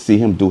around just to see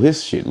him do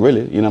his shit,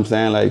 really. You know what I'm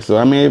saying? Like, so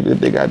I mean, if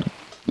they got,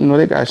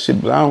 they got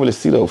shit, but I don't really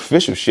see the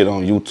official shit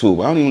on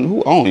YouTube. I don't even know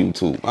who on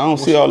YouTube. I don't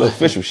see all the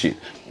official shit.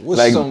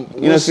 What's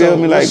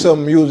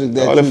some music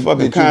that all the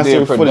fucking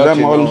concert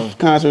footage, all the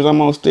concerts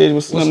I'm on stage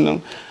with Slim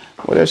them.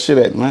 Where that shit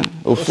at, man?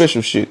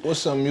 Official shit.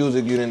 What's some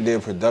music you done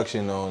did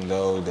production on,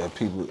 though, that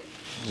people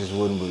just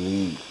wouldn't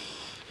believe?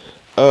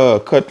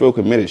 Cutthroat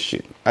Committed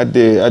shit. I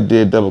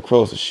did Double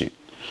Crosser shit.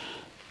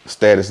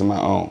 Status of My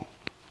Own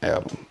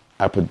album.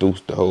 I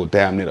produced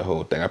damn near the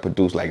whole thing. I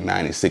produced like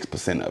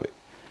 96% of it.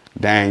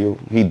 Daniel,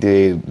 he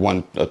did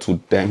one or two,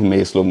 he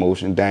made Slow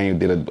Motion. Daniel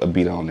did a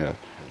beat on there.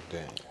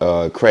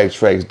 Craig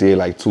Tracks did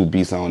like 2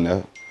 beats on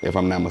there, if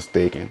I'm not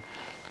mistaken.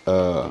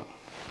 I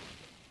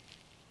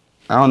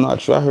don't know how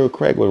true. I heard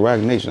Craig with Rock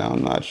Nation. I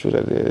don't know how true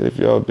that is. If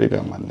y'all big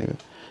up my nigga.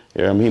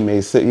 You know what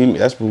I mean?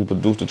 That's who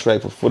produced the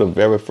track for the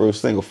very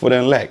first single, Foot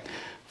and Lack.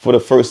 For the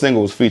first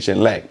single was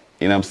featuring Lack.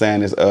 You know what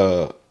I'm saying? It's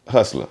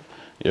Hustler.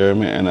 You know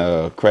what I mean?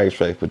 And Craig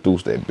Tracks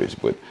produced that bitch.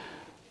 But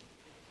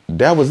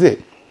that was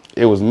it.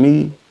 It was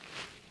me,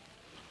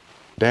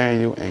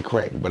 Daniel, and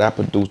Craig. But I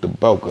produced the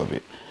bulk of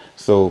it.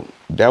 So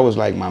that was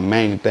like my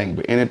main thing.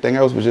 But anything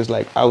else was just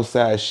like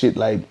outside shit,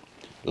 like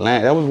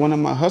land. That was one of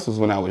my hustles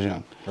when I was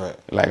young. Right.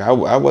 Like I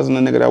wasn't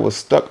a nigga that was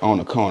stuck on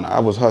the corner. I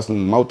was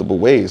hustling multiple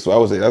ways.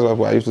 So that's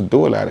why I used to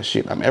do a lot of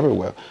shit. I'm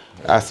everywhere.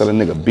 I sell a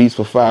nigga beats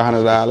for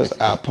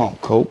 $500. I pump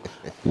coke,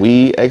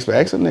 weed, X a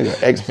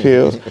nigga, X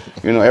pills.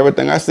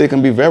 Everything I say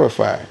can be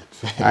verified.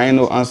 I ain't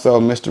no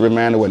unsolved mystery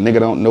man where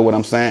nigga don't know what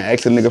I'm saying.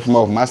 Ask a nigga from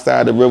off my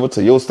side of the river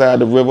to your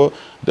side of the river,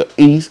 the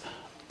east.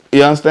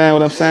 You understand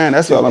what I'm saying?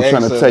 That's all I'm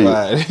trying to tell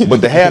you.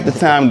 But half the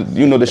time,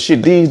 the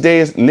shit these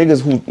days,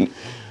 niggas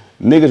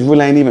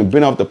really ain't even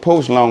been off the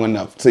post long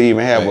enough to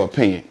even have an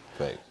opinion.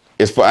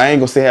 I ain't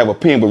gonna say have an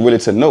opinion, but really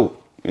to know.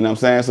 You know what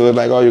I'm saying? So it's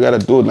like all you gotta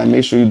do is like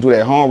make sure you do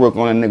that homework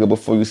on a nigga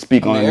before you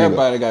speak on a nigga.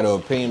 Everybody got an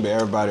opinion, but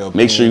everybody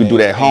make sure you do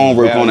that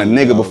homework on a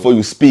nigga before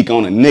you speak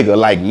on a nigga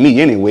like me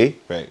anyway.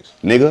 Thanks.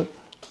 Nigga.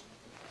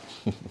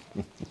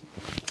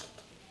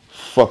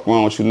 Fuck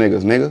wrong with you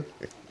niggas, nigga?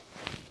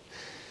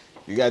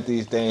 You got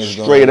these things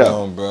Straight going up.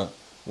 on, bro.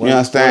 You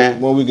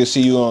understand? When we can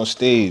see you on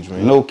stage,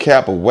 man. No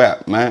cap or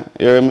whap, man.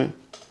 You hear me?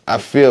 I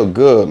feel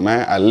good,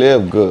 man. I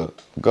live good.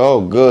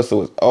 Go good,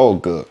 so it's all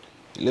good.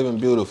 You living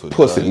beautiful,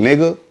 pussy, dog.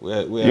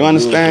 nigga. We You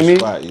understand me?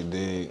 spot, you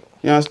dig?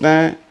 You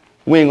understand?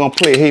 We ain't gonna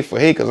play hate for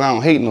hate, cause I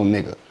don't hate no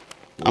nigga.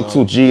 I'm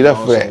too G'd up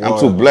for that. I'm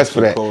too blessed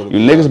for that. You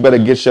niggas better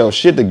get your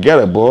shit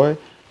together, boy.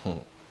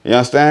 You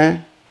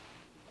understand?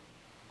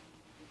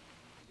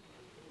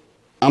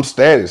 I'm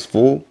status,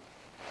 fool.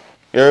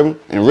 You hear me?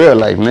 In real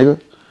life, nigga.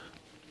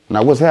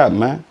 Now what's happening,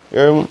 man? You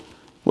hear me?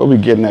 What we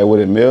getting at with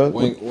it, Mill?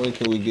 When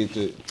can we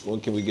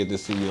get to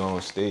see you on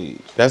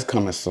stage? That's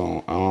coming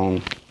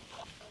soon.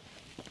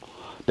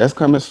 That's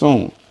coming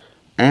soon.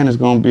 And it's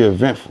gonna be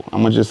eventful.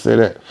 I'ma just say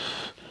that.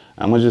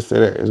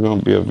 It's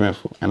gonna be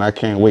eventful. And I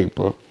can't wait,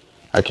 bro.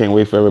 I can't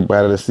wait for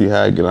everybody to see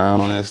how I get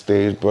on that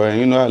stage, bro. And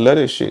you know I love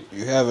this shit.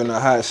 You having a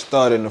hot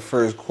start in the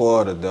first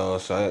quarter,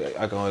 dog. So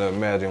I can only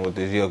imagine what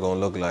this year gonna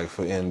look like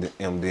for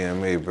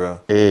MDMA, bro.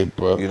 Hey,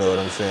 bro. You know what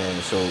I'm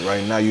saying? So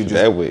right now you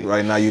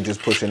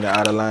just pushing the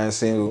out of line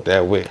single.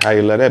 That way. How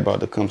you love that about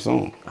to come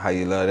soon? How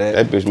you love that?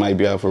 That bitch might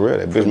be out for real.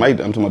 That bitch might.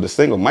 I'm talking about the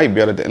single might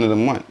be out at the end of the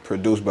month.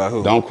 Produced by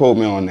who? Don't quote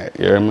me on that.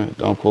 You hear me?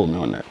 Don't quote me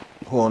on that.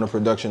 Who on the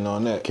production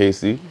on that?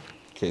 KC.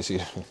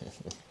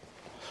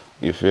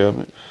 You feel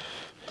me?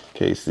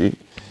 KC.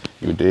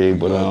 You dig?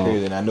 But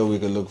crazy. And I know we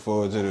could look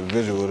forward to the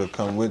visual to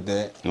come with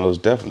that.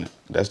 Most definitely.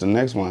 That's the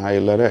next one. How you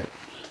love that?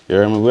 You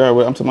hear me?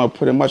 I'm talking about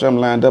pretty much I'm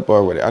lined up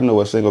already. I know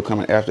what single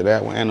coming after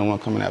that one and the one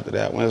coming after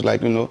that one. It's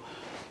like, you know,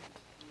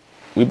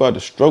 we about to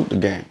stroke the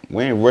game.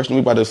 We ain't rushing.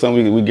 We about to do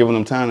something. We giving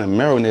them time to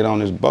marinate on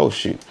this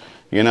bullshit.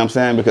 You know what I'm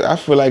saying? Because I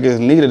feel like it's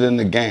needed in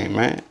the game,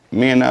 man.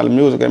 Me and the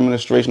music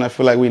administration, I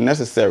feel like we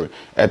necessary.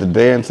 At the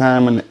day and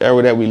time and the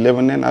era that we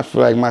living in, I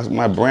feel like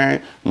my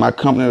brand, my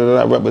company that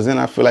I represent,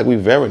 I feel like we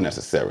very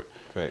necessary.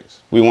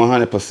 Thanks. We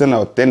 100%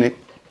 authentic.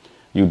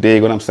 You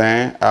dig what I'm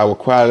saying? Our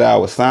quality,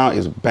 our sound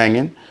is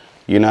banging.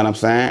 You know what I'm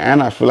saying?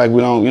 And I feel like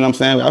we don't, you know what I'm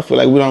saying? I feel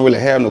like we don't really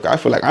have no, I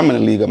feel like I'm in a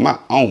league of my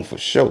own for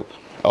sure.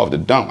 Off the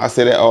dump. I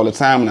say that all the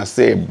time and I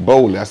say it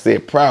boldly. I say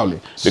it proudly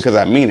because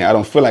I mean it. I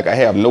don't feel like I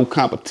have no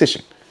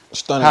competition.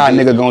 Stunning How a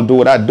nigga gonna do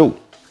what I do?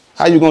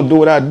 How you gonna do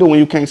what I do when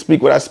you can't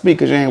speak what I speak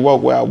because you ain't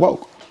walk where I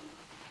walk?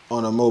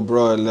 On a more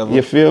broad level.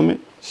 You feel me?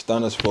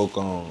 Stunner spoke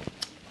on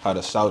how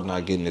the South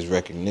not getting this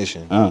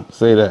recognition.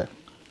 Say that.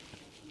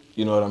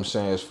 You know what I'm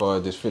saying? As far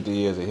as this 50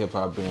 years of hip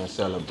hop being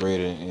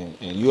celebrated,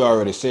 and you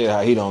already said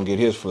how he don't get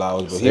his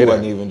flowers, but he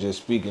wasn't even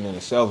just speaking in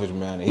a selfish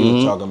manner. He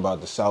was talking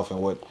about the South and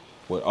what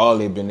all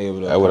they've been able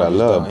to accomplish. That's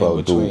what I love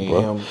about between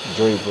him,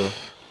 Draper,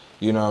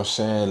 you know what I'm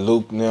saying,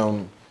 Luke,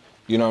 them.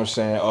 You know what I'm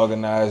saying?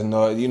 Organized,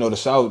 you know, the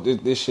South,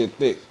 this shit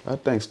thick. I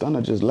think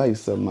Stunner just liked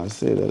something I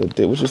said the other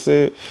day. What you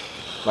said?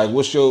 Like,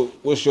 what's your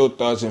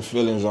thoughts and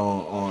feelings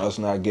on us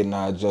not getting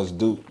our just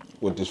due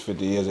with this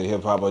 50 years of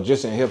hip hop, or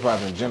just in hip hop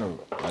in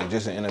general, like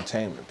just in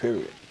entertainment,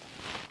 period?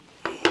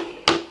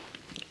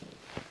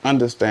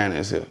 Understand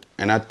this here,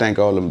 and I think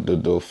all of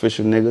the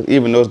official niggas,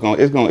 even though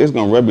it's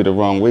gonna rub you the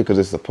wrong way because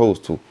it's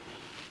supposed to,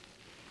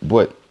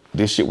 but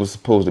this shit was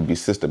supposed to be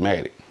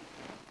systematic.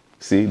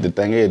 See, the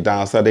thing is,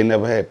 down south, they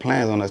never had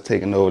plans on us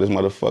taking over this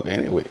motherfucker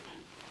anyway.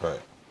 Right.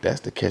 That's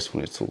the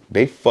catch-22.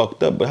 They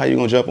fucked up, but how you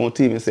gonna jump on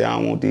TV and say, I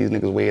don't want these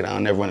niggas way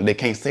down there running? They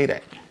can't say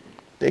that.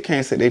 They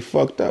can't say they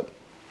fucked up.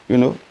 You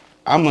know?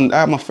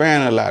 I'm a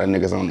fan of a lot of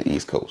niggas on the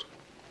East Coast.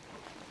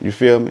 You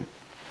feel me?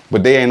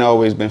 But they ain't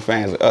always been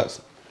fans of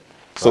us.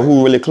 So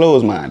who really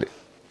closed-minded?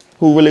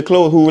 Who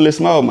really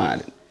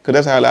small-minded? Because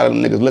that's how a lot of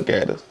them niggas look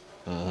at us.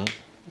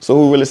 So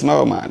who really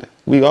small-minded?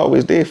 We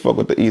always did fuck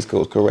with the East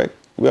Coast, correct?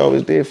 We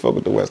always did fuck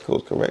with the West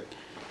Coast, correct?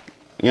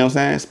 You know what I'm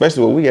saying?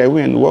 Especially what we at.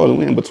 We in New Orleans.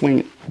 We in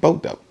between both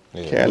of them.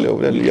 Yeah, Cali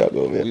over there, New York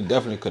over here. We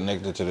definitely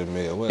connected to the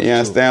Midwest. You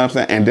understand what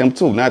I'm saying? And them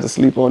too. Not to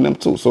sleep on them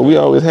too. So we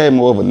always had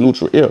more of a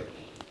neutral ear.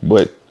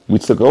 But we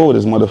took over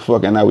this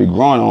motherfucker and now we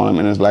growing on them.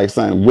 And it's like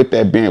something with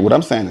that being, what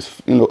I'm saying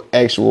is, you know,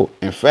 actual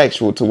and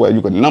factual to where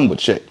you can number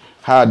check.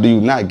 How do you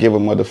not give a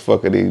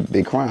motherfucker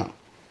they crown?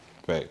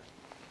 Right.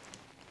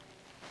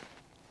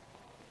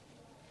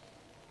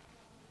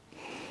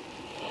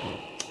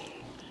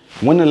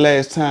 When the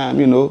last time,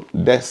 you know,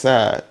 that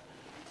side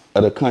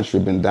of the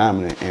country been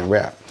dominant in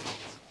rap?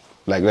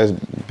 Like, let's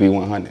be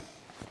 100.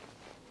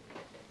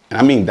 And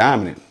I mean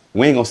dominant.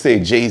 We ain't gonna say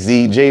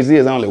Jay-Z. Jay-Z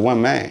is only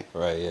one man.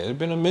 Right, yeah, it's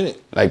been a minute.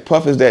 Like,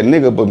 Puff is that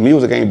nigga, but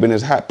music ain't been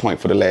his hot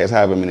point for the last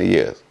however many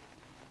years.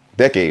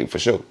 Decade, for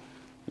sure.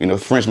 You know,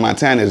 French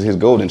Montana is his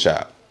golden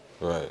child.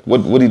 Right.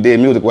 What he did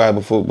music-wise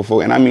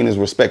before, and I mean this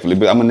respectfully,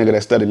 but I'm a nigga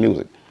that studied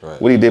music.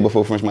 Right. What he did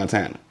before French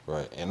Montana.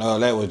 Right, and all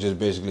that was just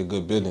basically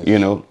good business. You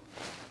know?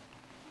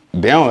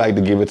 They don't like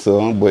to give it to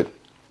him, but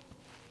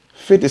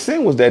 50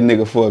 Cent was that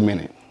nigga for a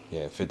minute.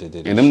 Yeah, 50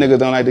 did. And them niggas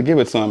don't like to give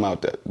it to him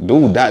out there.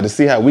 Dude, to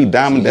see how we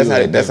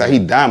dominate, that's how he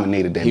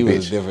dominated that bitch. He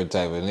was a different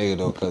type of nigga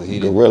though, cause he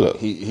gorilla.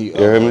 He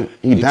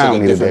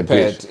dominated that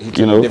bitch. He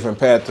took a different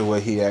path to where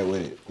he at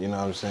with it. You know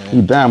what I'm saying?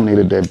 He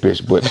dominated that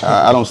bitch, but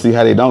I don't see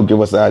how they don't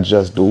give us our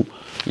just due.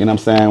 You You know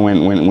what I'm saying?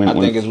 When I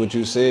think it's what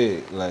you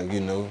said. Like,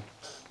 you know,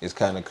 it's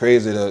kind of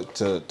crazy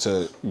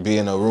to be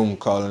in a room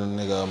calling a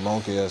nigga a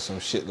monkey or some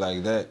shit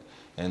like that,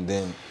 and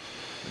then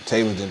the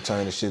tables didn't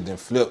turn, the shit didn't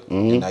flip,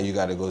 and now you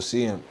got to go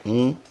see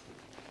him.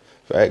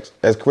 Facts.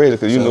 That's crazy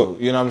because you know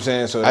what I'm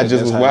saying. So I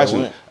just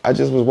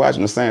was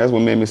watching the same. That's what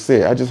made me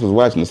say it. I just was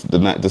watching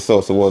the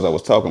Source Awards I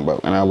was talking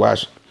about, and I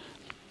watched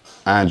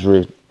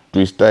Andre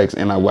 3 Stacks,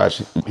 and I watched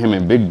him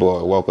and Big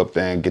Boy walk up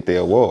there and get their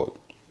award.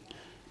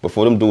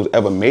 Before them dudes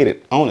ever made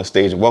it on the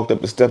stage and walked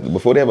up the steps,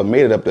 before they ever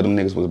made it up there, them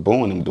niggas was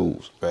born, them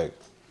dudes. Right.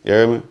 You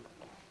hear me?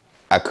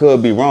 I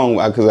could be wrong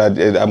because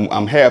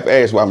I'm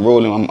half-assed while I'm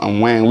rolling. I'm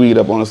weighing weed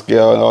up on a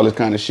scale and all this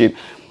kind of shit.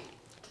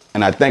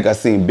 And I think I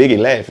seen Biggie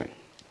laughing.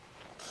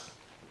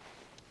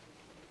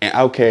 And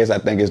Outkast, I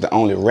think, is the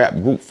only rap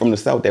group from the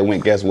South that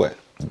went, guess what?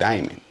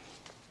 Diamond.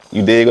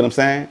 You dig what I'm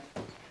saying?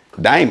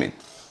 Diamond.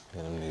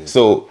 Yeah,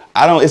 so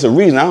it's a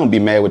reason I don't be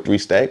mad with 3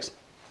 Stacks.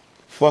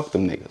 Fuck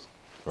them niggas.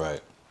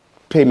 Right.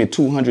 Pay me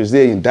 $200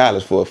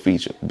 zillion for a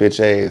feature, bitch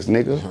ass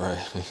nigga. Right.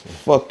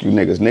 Fuck you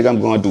niggas. Nigga, I'm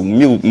gonna do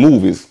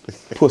movies.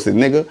 Pussy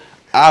nigga.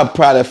 I'll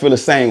probably feel the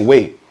same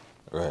way.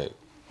 Right.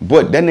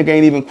 But that nigga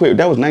ain't even quit.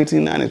 That was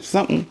 1990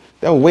 something.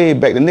 That was way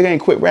back. The nigga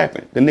ain't quit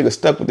rapping. The nigga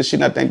stuck with the shit,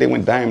 and I think they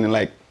went diamond in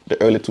like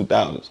the early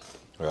 2000s.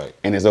 Right.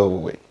 And it's over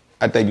with.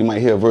 I think you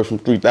might hear a verse from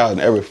 3000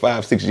 every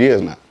 5-6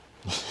 years now.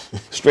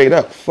 Straight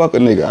up, fuck a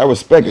nigga. I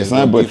respect it,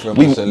 son, but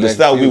the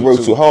South, we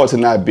work too hard to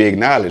not be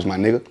acknowledged, my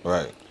nigga.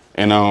 Right.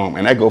 And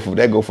that go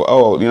for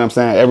all, you know what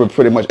I'm saying?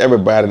 Pretty much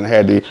everybody that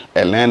had the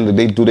Atlanta,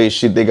 they do their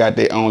shit, they got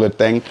their own little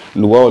thing.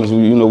 New Orleans,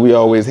 we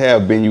always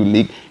have been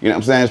unique. You know what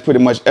I'm saying? It's pretty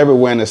much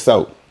everywhere in the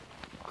South.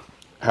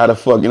 How the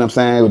fuck, you know what I'm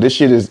saying? This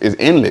shit is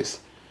endless.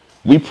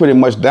 We pretty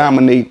much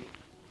dominate.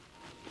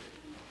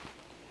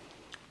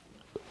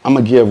 I'm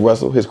gonna give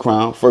Russell his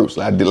crown first,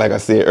 like I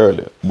said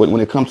earlier. But when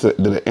it comes to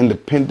the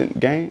independent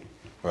game,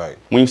 right?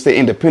 When you say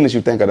independence,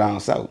 you think of down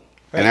south,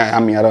 right.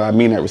 And I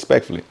mean that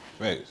respectfully.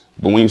 Right.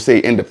 But when you say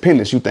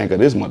independence, you think of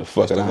this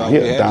motherfucker down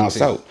here, down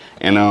south,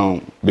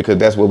 and because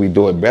that's what we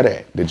do it better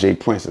at. The Jay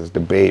Princes, the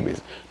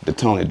Babies, the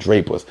Tony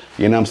Drapers,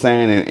 you know what I'm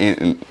saying,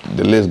 and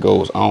the list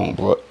goes on,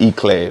 bro.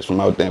 E-Class from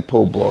out there in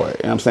Po Boy, you know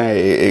what I'm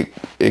saying?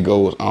 It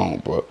goes on,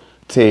 bro.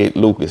 Ted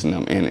Lucas and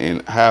them,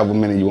 and however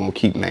many you want to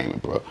keep naming,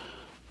 bro.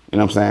 You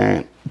know what I'm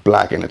saying?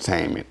 Black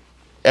Entertainment.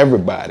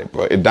 Everybody,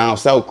 bro. Down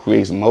south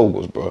creates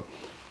moguls, bro.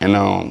 And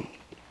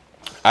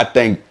I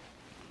think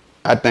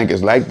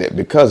it's like that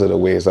because of the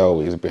way it's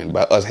always been.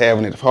 By us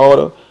having it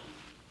harder,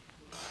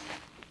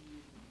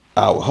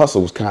 our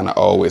hustle was kind of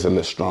always a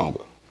little stronger.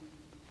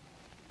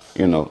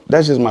 You know,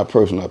 that's just my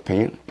personal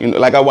opinion. You know,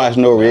 like I watch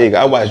Noriega,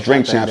 I watch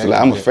Drink Champs a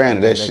lot. I'm a fan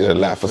of that shit a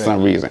lot for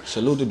some reason.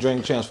 Salute the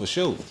Drink Champs for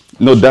sure.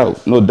 No doubt.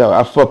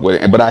 I fuck with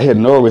it. But I hear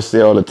Norris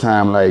say all the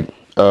time, like,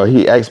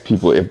 he asks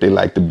people if they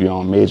like to be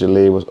on major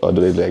labels or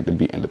do they like to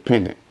be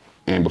independent.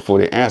 And before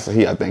they answer,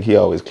 I think he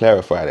always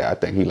clarified that. I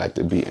think he like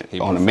to be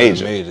on a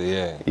major.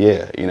 Yeah.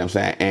 Yeah, you know what I'm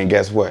saying? And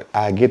guess what?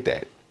 I get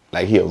that.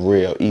 Like, he a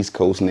real East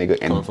Coast nigga.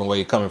 And coming from where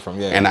you coming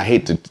from, yeah. And I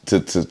hate to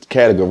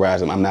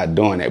categorize him. I'm not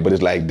doing that. But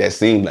it's like, that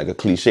seems like a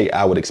cliche.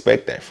 I would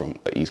expect that from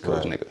an East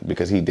Coast nigga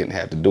because he didn't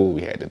have to do what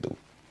we had to do.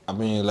 I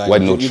mean, like,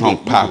 wasn't no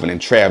trunk popping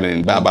and traveling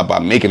and blah,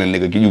 making a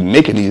nigga, you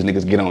making these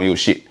niggas get on your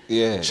shit.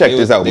 Yeah. Check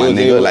this out, my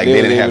nigga. Like,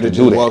 they didn't have to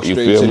do that. Walk you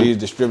straight feel to me? these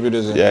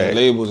distributors and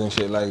labels and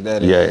shit like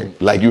that. Yeah.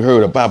 Like, you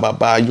heard of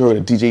you heard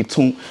of DJ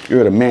Toon, you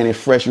heard of Manny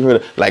Fresh, you heard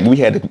of, like, we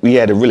had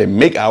to really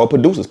make our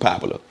producers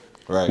popular.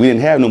 Right. We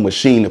didn't have no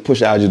machine to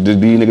push out, just these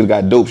niggas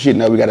got dope shit,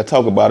 now we got to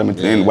talk about them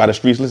and why the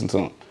streets listen to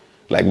them.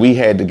 Like, we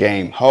had the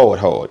game hard.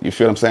 You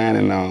feel what I'm saying?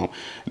 And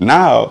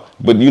now,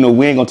 but you know,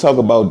 we ain't gonna talk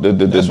about the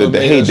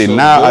hate.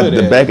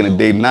 Back in the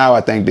day, now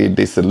I think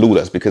they salute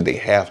us because they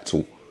have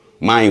to.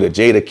 Mind you, the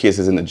Jada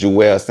Kisses and the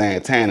Joel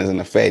Santanas and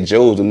the Fat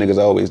Joes, them niggas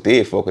always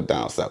did focus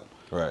down south.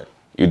 Right.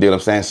 You dig what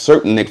I'm saying?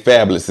 Certain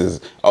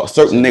Fabulouses,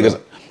 certain niggas,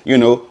 you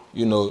know.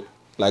 You know,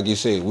 like you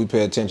said, we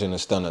pay attention to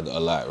Stunner a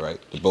lot, right?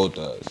 The both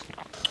of us.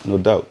 No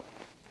doubt.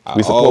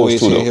 We supposed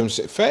to, though. Him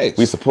say, facts.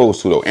 We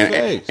supposed to, though.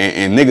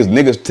 And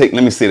niggas take,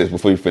 let me say this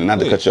before you finish, not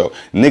to cut you off.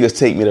 Niggas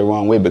take me the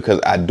wrong way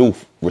because I do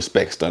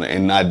respect Stunner.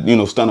 And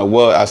Stunner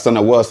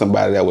was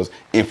somebody that was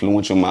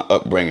influential in my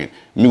upbringing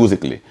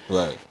musically.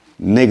 Right.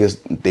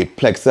 Niggas, they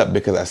plex up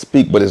because I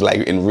speak, but it's like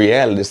in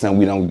reality,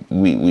 something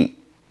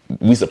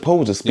we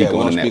supposed to speak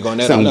on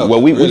that.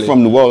 Well, we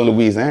from New Orleans,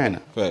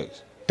 Louisiana.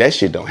 Facts. That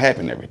shit don't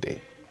happen every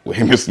day. With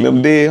him and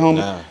Slim dead,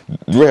 homie,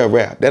 real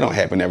rap. That don't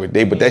happen every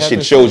day, but that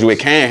shit shows you it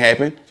can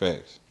happen.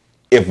 Facts.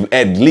 If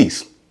at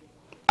least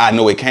I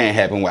know it can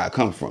happen where I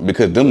come from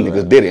because them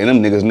niggas did it, and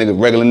them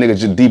niggas, regular niggas,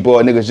 just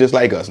D-boy niggas just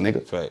like us,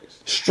 nigga. Facts.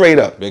 Straight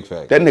up. Big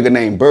fact. That nigga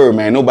named Bird,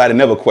 man. Nobody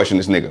never questioned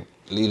this nigga.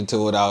 Leading to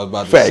what I was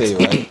about to say,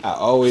 right? I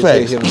always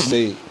hear him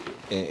say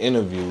in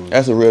interviews.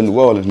 That's a real New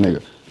Orleans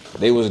nigga.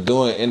 They was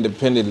doing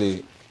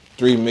independently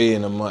 $3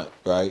 million a month,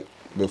 right?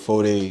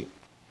 Before they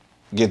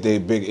get their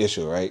big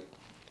issue, right?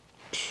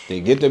 They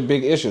get the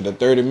big issue, the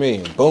 30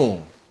 million,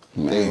 boom.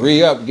 Man. They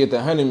re-up, get the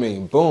 100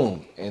 million,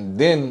 boom. And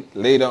then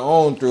later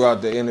on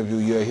throughout the interview,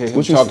 you'll hear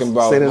him talking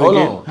about, hold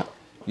on.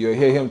 you'll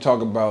hear him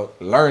talk about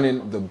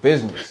learning the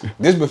business.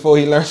 This before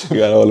he learns. You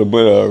got all the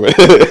money already.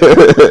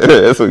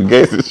 That's some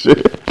gangster shit.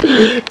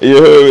 You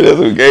heard me? That's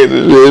some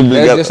gangster shit.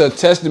 That's just a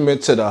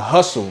testament to the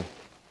hustle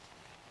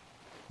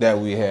that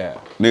we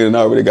have. Niggas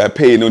already got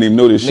paid, don't even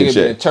know this shit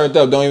yet. Niggas turned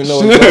up, don't even know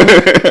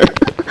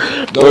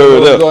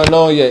what's going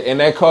on yet. And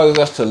that causes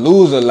us to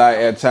lose a lot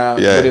at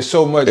times. Yeah. But there's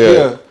so much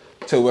here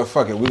to where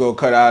fuck it, we gonna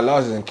cut our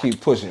losses and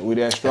keep pushing. We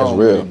that strong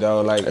with it,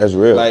 dog. Like, that's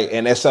real. Like,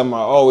 and that's something I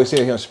always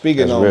hear him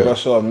speaking on, bro.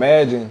 So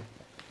imagine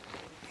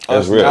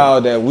us now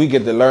that we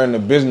get to learn the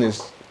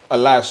business a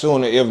lot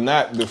sooner, if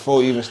not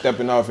before even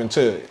stepping off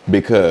into it.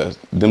 Because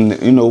them,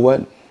 you know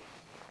what?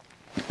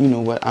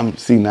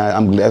 That's why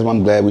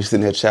I'm glad we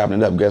sitting here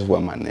chopping it up. Guess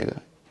what, my nigga?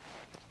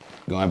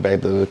 Going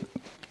back to the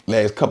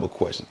last couple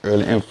questions,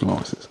 early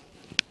influences.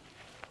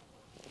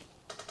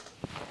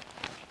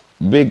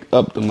 Big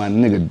up to my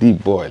nigga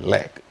D-Boy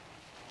Lack.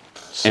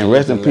 And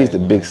rest in peace to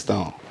Big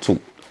Stone, too.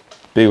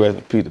 Big rest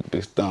in peace to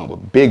Big Stone.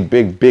 But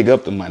big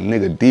up to my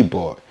nigga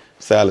D-Boy,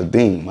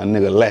 Saladin, my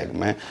nigga Lack,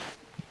 man.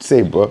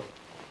 Say, bro,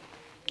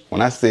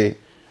 when I say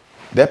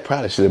that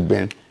probably should have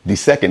been the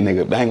second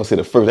nigga, but I ain't gonna say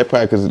the first. That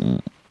probably because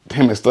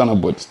him and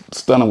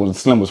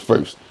Slim was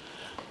first.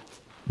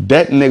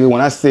 That nigga, when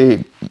I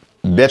say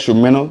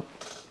detrimental,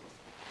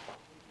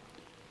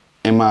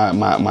 in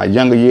my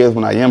younger years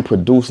when I am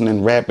producing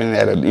and rapping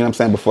at a, you know what I'm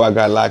saying, before I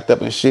got locked up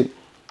and shit,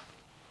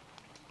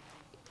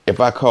 if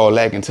I call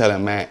Lack and tell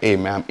him, man, hey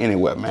man, I'm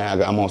anywhere,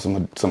 man, I'm on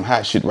some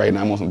hot shit right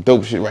now, I'm on some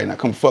dope shit right now,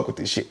 come fuck with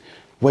this shit.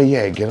 Where you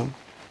at, get him?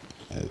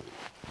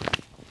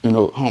 You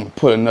know, homie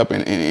pulling up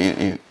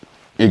and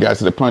it got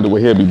to the point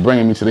where he'll be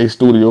bringing me to their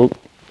studio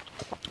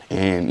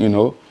and, you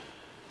know,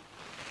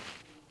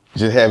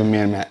 just having me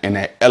in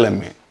that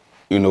element.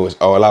 You know, it's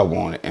all I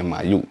wanted in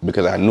my youth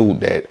because I knew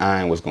that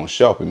iron was gonna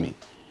sharpen me,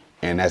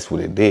 and that's what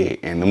it did.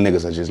 And them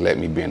niggas just let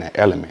me be in that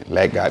element.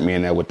 Lack got me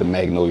in there with the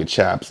Magnolia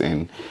Chops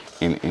and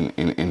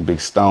Big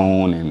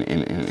Stone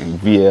and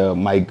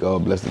VL, Mike,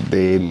 God bless the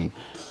dead, and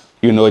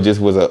you know, it just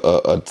was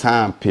a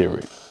time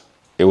period.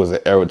 It was an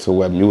era to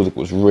where music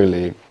was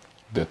really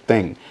the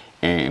thing.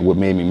 And what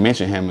made me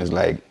mention him is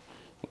like,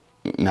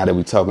 now that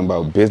we're talking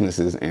about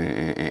businesses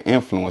and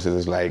influences,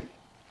 it's like,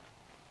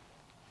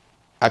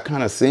 I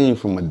kind of seen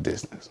from a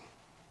distance.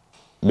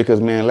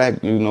 Because, man,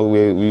 like, you know,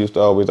 we used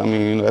to always, I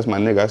mean, you know, that's my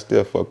nigga. I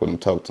still fuck with him,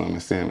 talk to him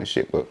and see him and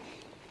shit. But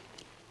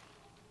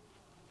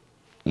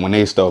when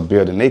they start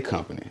building their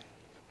company,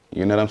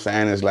 you know what I'm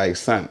saying? It's like,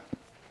 son,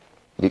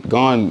 let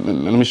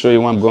me show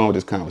you where I'm going with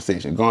this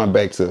conversation. Going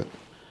back to,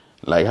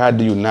 like, how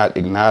do you not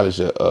acknowledge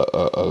a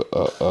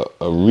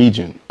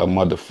region of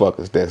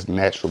motherfuckers that's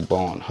natural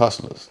born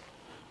hustlers?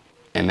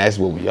 And that's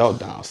what we all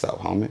down south,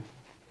 homie.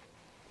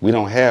 We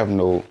don't have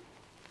no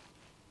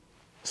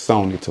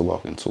Sony to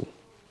walk into.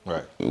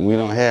 Right. We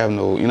don't have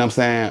no, you know what I'm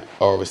saying,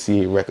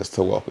 RCA records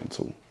to walk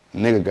into.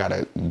 Nigga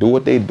gotta do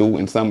what they do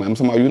in some, you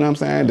know what I'm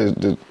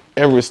saying?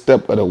 Every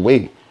step of the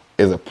way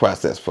is a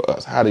process for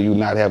us. How do you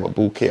not have a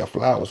bouquet of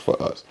flowers for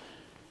us?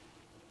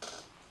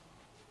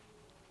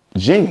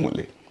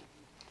 Genuinely.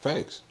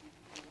 Thanks.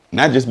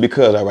 Not just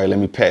because, all right, let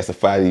me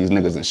pacify these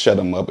niggas and shut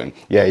them up and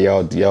yeah,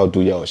 y'all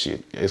do y'all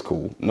shit. It's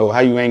cool. No, how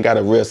you ain't got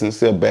a real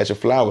sincere batch of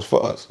flowers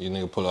for us? You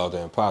nigga pull out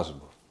the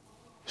impossible.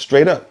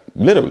 Straight up,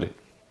 literally.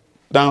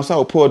 Down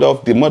south pulled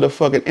off the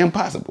motherfucking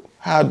impossible.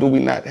 How do we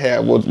not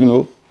have what,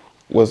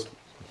 was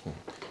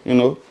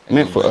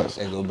meant for us?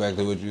 And go back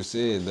to what you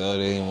said, though.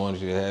 They didn't want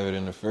you to have it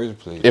in the first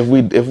place. If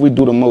we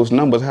do the most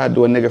numbers, how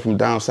do a nigga from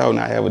down south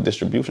not have a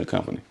distribution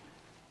company?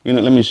 You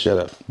know, let me shut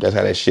up. That's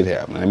how that shit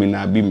happen. Let me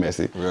not be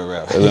messy. Real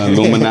rap.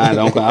 Illuminati,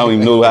 I don't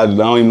even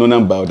know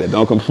nothing about that.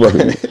 Don't come fuck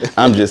with me.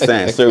 I'm just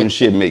saying certain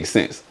shit makes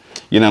sense.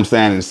 You know what I'm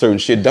saying? And certain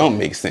shit don't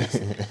make sense.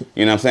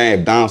 You know what I'm saying?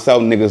 If down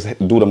south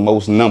niggas do the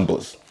most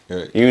numbers,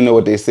 right. You know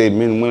what they say,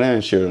 men, women,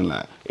 and children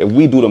lie. If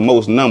we do the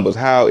most numbers,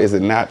 how is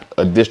it not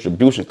a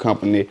distribution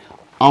company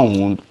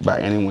owned by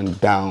anyone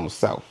down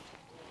south?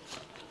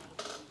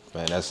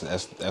 Man, that's the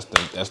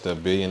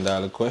 $1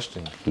 billion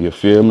question. You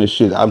feel me?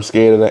 Shit, I'm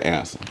scared of the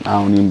answer. I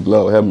don't even,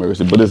 Lord have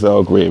mercy, but it's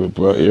all gravy,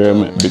 bro. You hear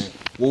me?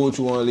 What would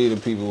you want to leave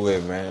the people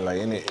with, man? Like,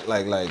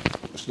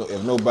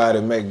 if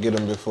nobody met Get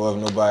 'em before, if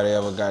nobody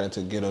ever got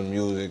into Get 'em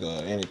music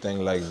or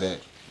anything like that,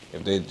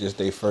 if they just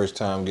their first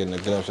time getting a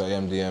glimpse of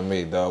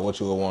MDMA, dog, what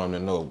you would want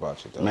them to know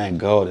about you, dog? Man,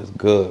 God is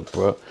good,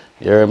 bro.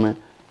 You hear me?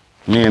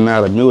 Me and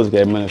now the music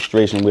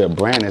administration, we're a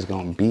brand that's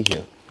gonna be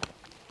here.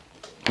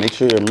 Make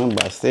sure you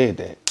remember I said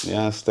that. You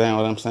understand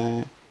what I'm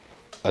saying?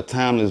 A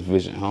timeless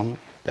vision, homie.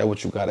 That's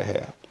what you gotta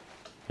have.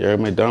 You hear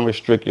me? Don't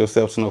restrict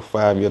yourself to no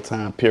 5-year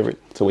time period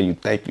to where you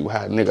think you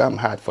hot. Nigga, I'm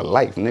hot for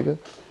life, nigga.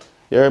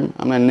 You hear me?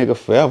 I'm that nigga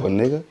forever,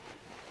 nigga.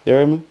 You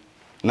hear me?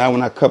 Now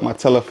when I cut my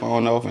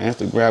telephone off and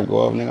Instagram go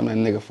off, nigga, I'm that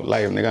nigga for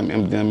life, nigga. I'm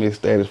MDMA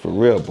status for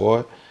real,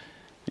 boy.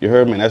 You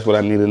heard me? That's what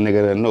I need a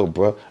nigga to know,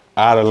 bro.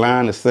 Out of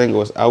Line, the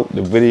single is out,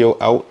 the video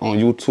out on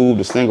YouTube,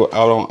 the single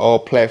out on all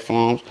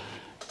platforms.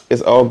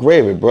 It's all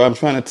gravy, bro. I'm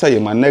trying to tell you,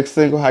 my next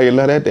single, How You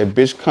Love That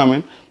bitch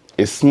coming,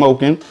 is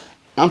smoking.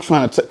 I'm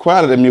trying to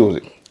quiet the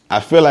music.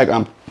 I feel like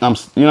I'm, you know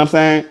what I'm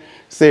saying?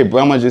 Say,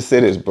 bro, I'm gonna just say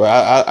this, bro.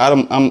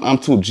 I'm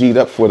too G'd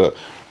up for the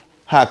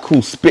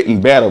haiku spitting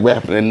battle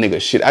rapping that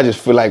nigga shit. I just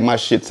feel like my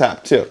shit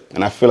top tip,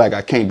 and I feel like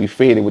I can't be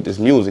faded with this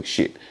music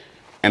shit.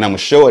 And I'ma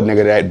show a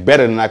nigga that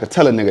better than I could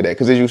tell a nigga that.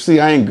 Cause as you see,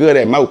 I ain't good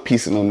at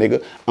mouthpiecing no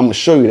nigga. I'ma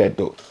show you that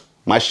though.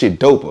 My shit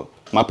doper.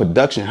 My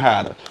production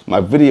harder. My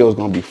videos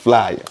gonna be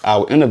flyer.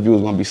 Our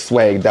interviews gonna be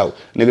swagged out.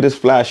 Nigga, this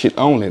fly shit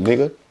only,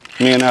 nigga.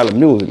 Me and all the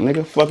music,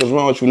 nigga. Fuck is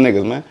wrong with you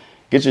niggas, man?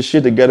 Get your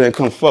shit together and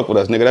come fuck with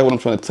us, nigga. That's what I'm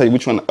trying to tell you. We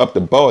trying to up the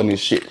ball in this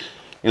shit.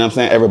 You know what I'm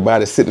saying?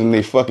 Everybody sitting in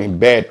their fucking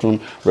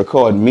bathroom,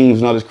 recording memes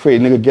and all this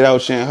crazy. Nigga, get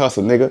out here and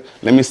hustle, nigga.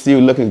 Let me see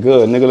you looking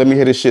good, nigga. Let me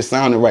hear this shit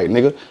sounding right,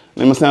 nigga.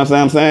 You know what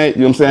I'm saying?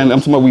 You know what I'm saying? I'm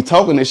talking about we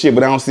talking this shit,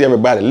 but I don't see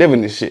everybody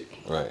living this shit.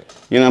 Right.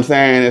 You know what I'm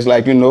saying? It's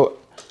like, you know,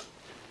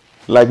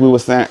 like we were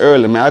saying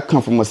earlier, man, I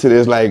come from a city,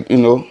 it's like, you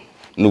know,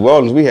 New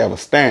Orleans, we have a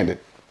standard.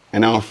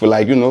 And I don't feel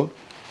like, you know,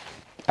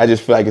 I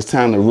just feel like it's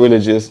time to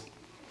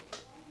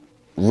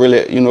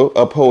really, you know,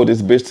 uphold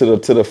this bitch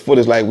to the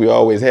fullest like we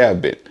always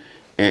have been.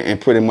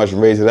 And pretty much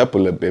raise it up a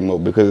little bit more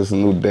because it's a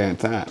new damn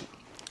time.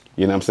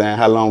 You know what I'm saying?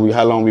 How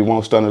long we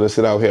won't start to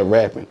sit out here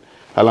rapping?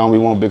 How long we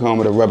won't become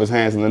with the rubber's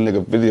hands in the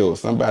nigga videos?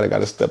 Somebody got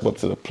to step up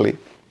to the plate.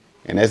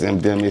 And that's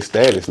MDMA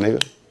status,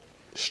 nigga.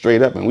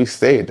 Straight up, and we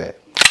said that.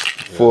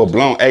 Full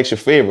blown, ask your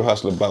favorite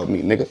hustler about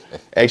me, nigga.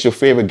 Ask your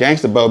favorite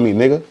gangster about me,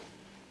 nigga.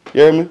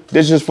 You hear me?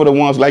 This is just for the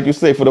ones, like you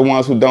say, for the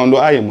ones who don't know,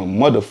 I am a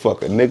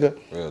motherfucker,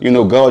 nigga. You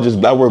know, God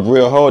just, I work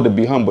real hard to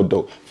be humble,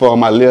 though. For all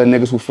my little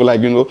niggas who feel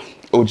like, you know,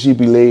 OG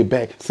be laid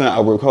back. Son, I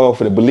work hard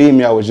for that. Believe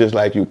me, I was just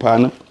like you,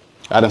 partner.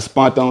 I done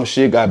spunked on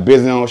shit, got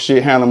busy on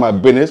shit, handling my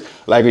business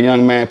like a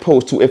young man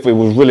supposed to if it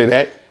was really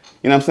that.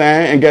 You know what I'm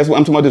saying? And guess what?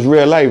 I'm talking about this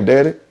real life,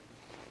 daddy.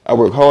 I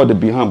work hard to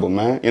be humble,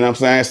 man. You know what I'm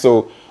saying?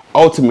 So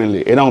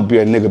ultimately, it don't be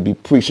a nigga be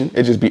preaching.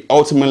 It just be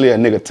ultimately a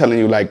nigga telling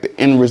you like the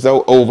end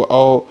result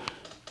overall.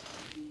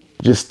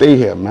 Just stay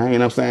here, man. You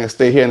know what I'm saying?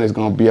 Stay here and it's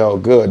gonna be all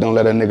good. Don't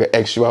let a nigga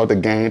X you out the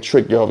game,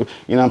 trick you off,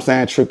 you know what I'm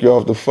saying? Trick you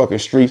off the fucking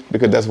streets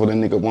because that's what a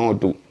nigga won't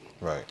do.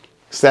 Right.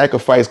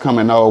 Sacrifice come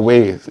in all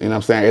ways. You know what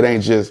I'm saying? It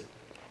ain't just,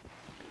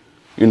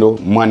 you know,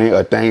 money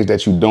or things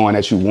that you doing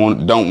that you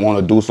don't want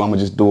to do, so I'm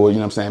gonna just do it, you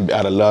know what I'm saying,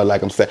 out of love,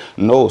 like I'm saying.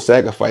 No,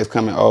 sacrifice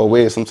come in all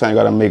ways. Sometimes you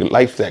gotta make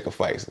life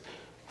sacrifices.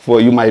 For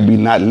you might be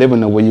not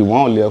living the way you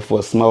want to live for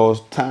a small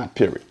time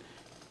period.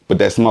 But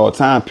that small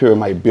time period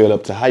might build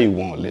up to how you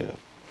want to live.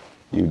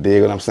 You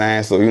dig what I'm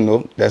saying? So, you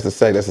know, that's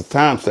a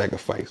time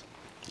sacrifice.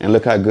 And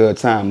look how good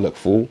time look,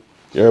 fool.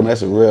 You heard me?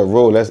 That's a real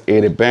roll. That's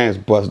 80 bands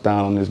bust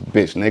down on this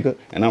bitch, nigga.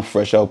 And I'm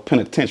fresh out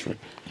penitentiary.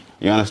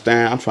 You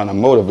understand? I'm trying to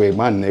motivate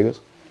my niggas.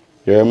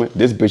 You hear me?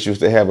 This bitch used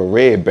to have a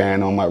red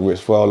band on my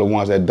wrist. For all the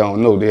ones that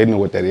don't know, they know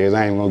what that is.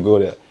 I ain't gonna go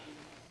there.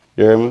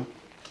 You hear me?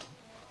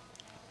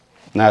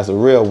 Now it's a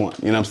real one.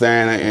 You know what I'm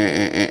saying?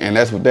 And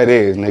that's what that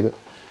is, nigga.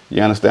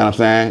 You understand what I'm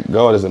saying?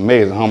 God is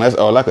amazing, homie. That's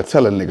all I could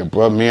tell a nigga,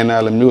 bro. Me and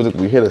all the music,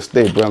 we here to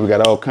stay, bro. We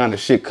got all kind of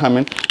shit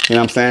coming. You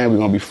know what I'm saying? We're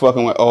going to be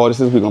fucking with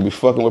artists. We're going to be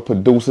fucking with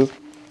producers.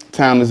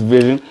 Timeless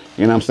Vision.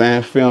 You know what I'm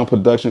saying? Film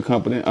production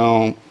company.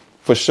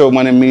 For Show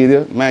Money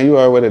Media. Man, you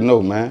already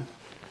know, man.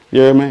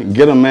 You hear me?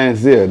 Get him, man,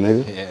 Zia,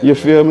 nigga. Yeah, you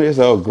feel me? It's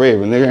all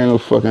gravy, nigga. Ain't no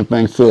fucking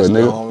thing to it,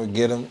 nigga. Homie,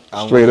 get him.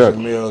 Straight up.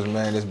 Mills,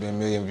 man. This been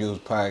Million Views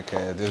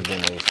Podcast. This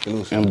been an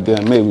exclusive. And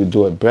then maybe we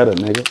do it better,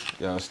 nigga.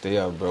 Y'all stay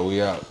up, bro.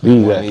 We out.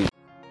 Do that.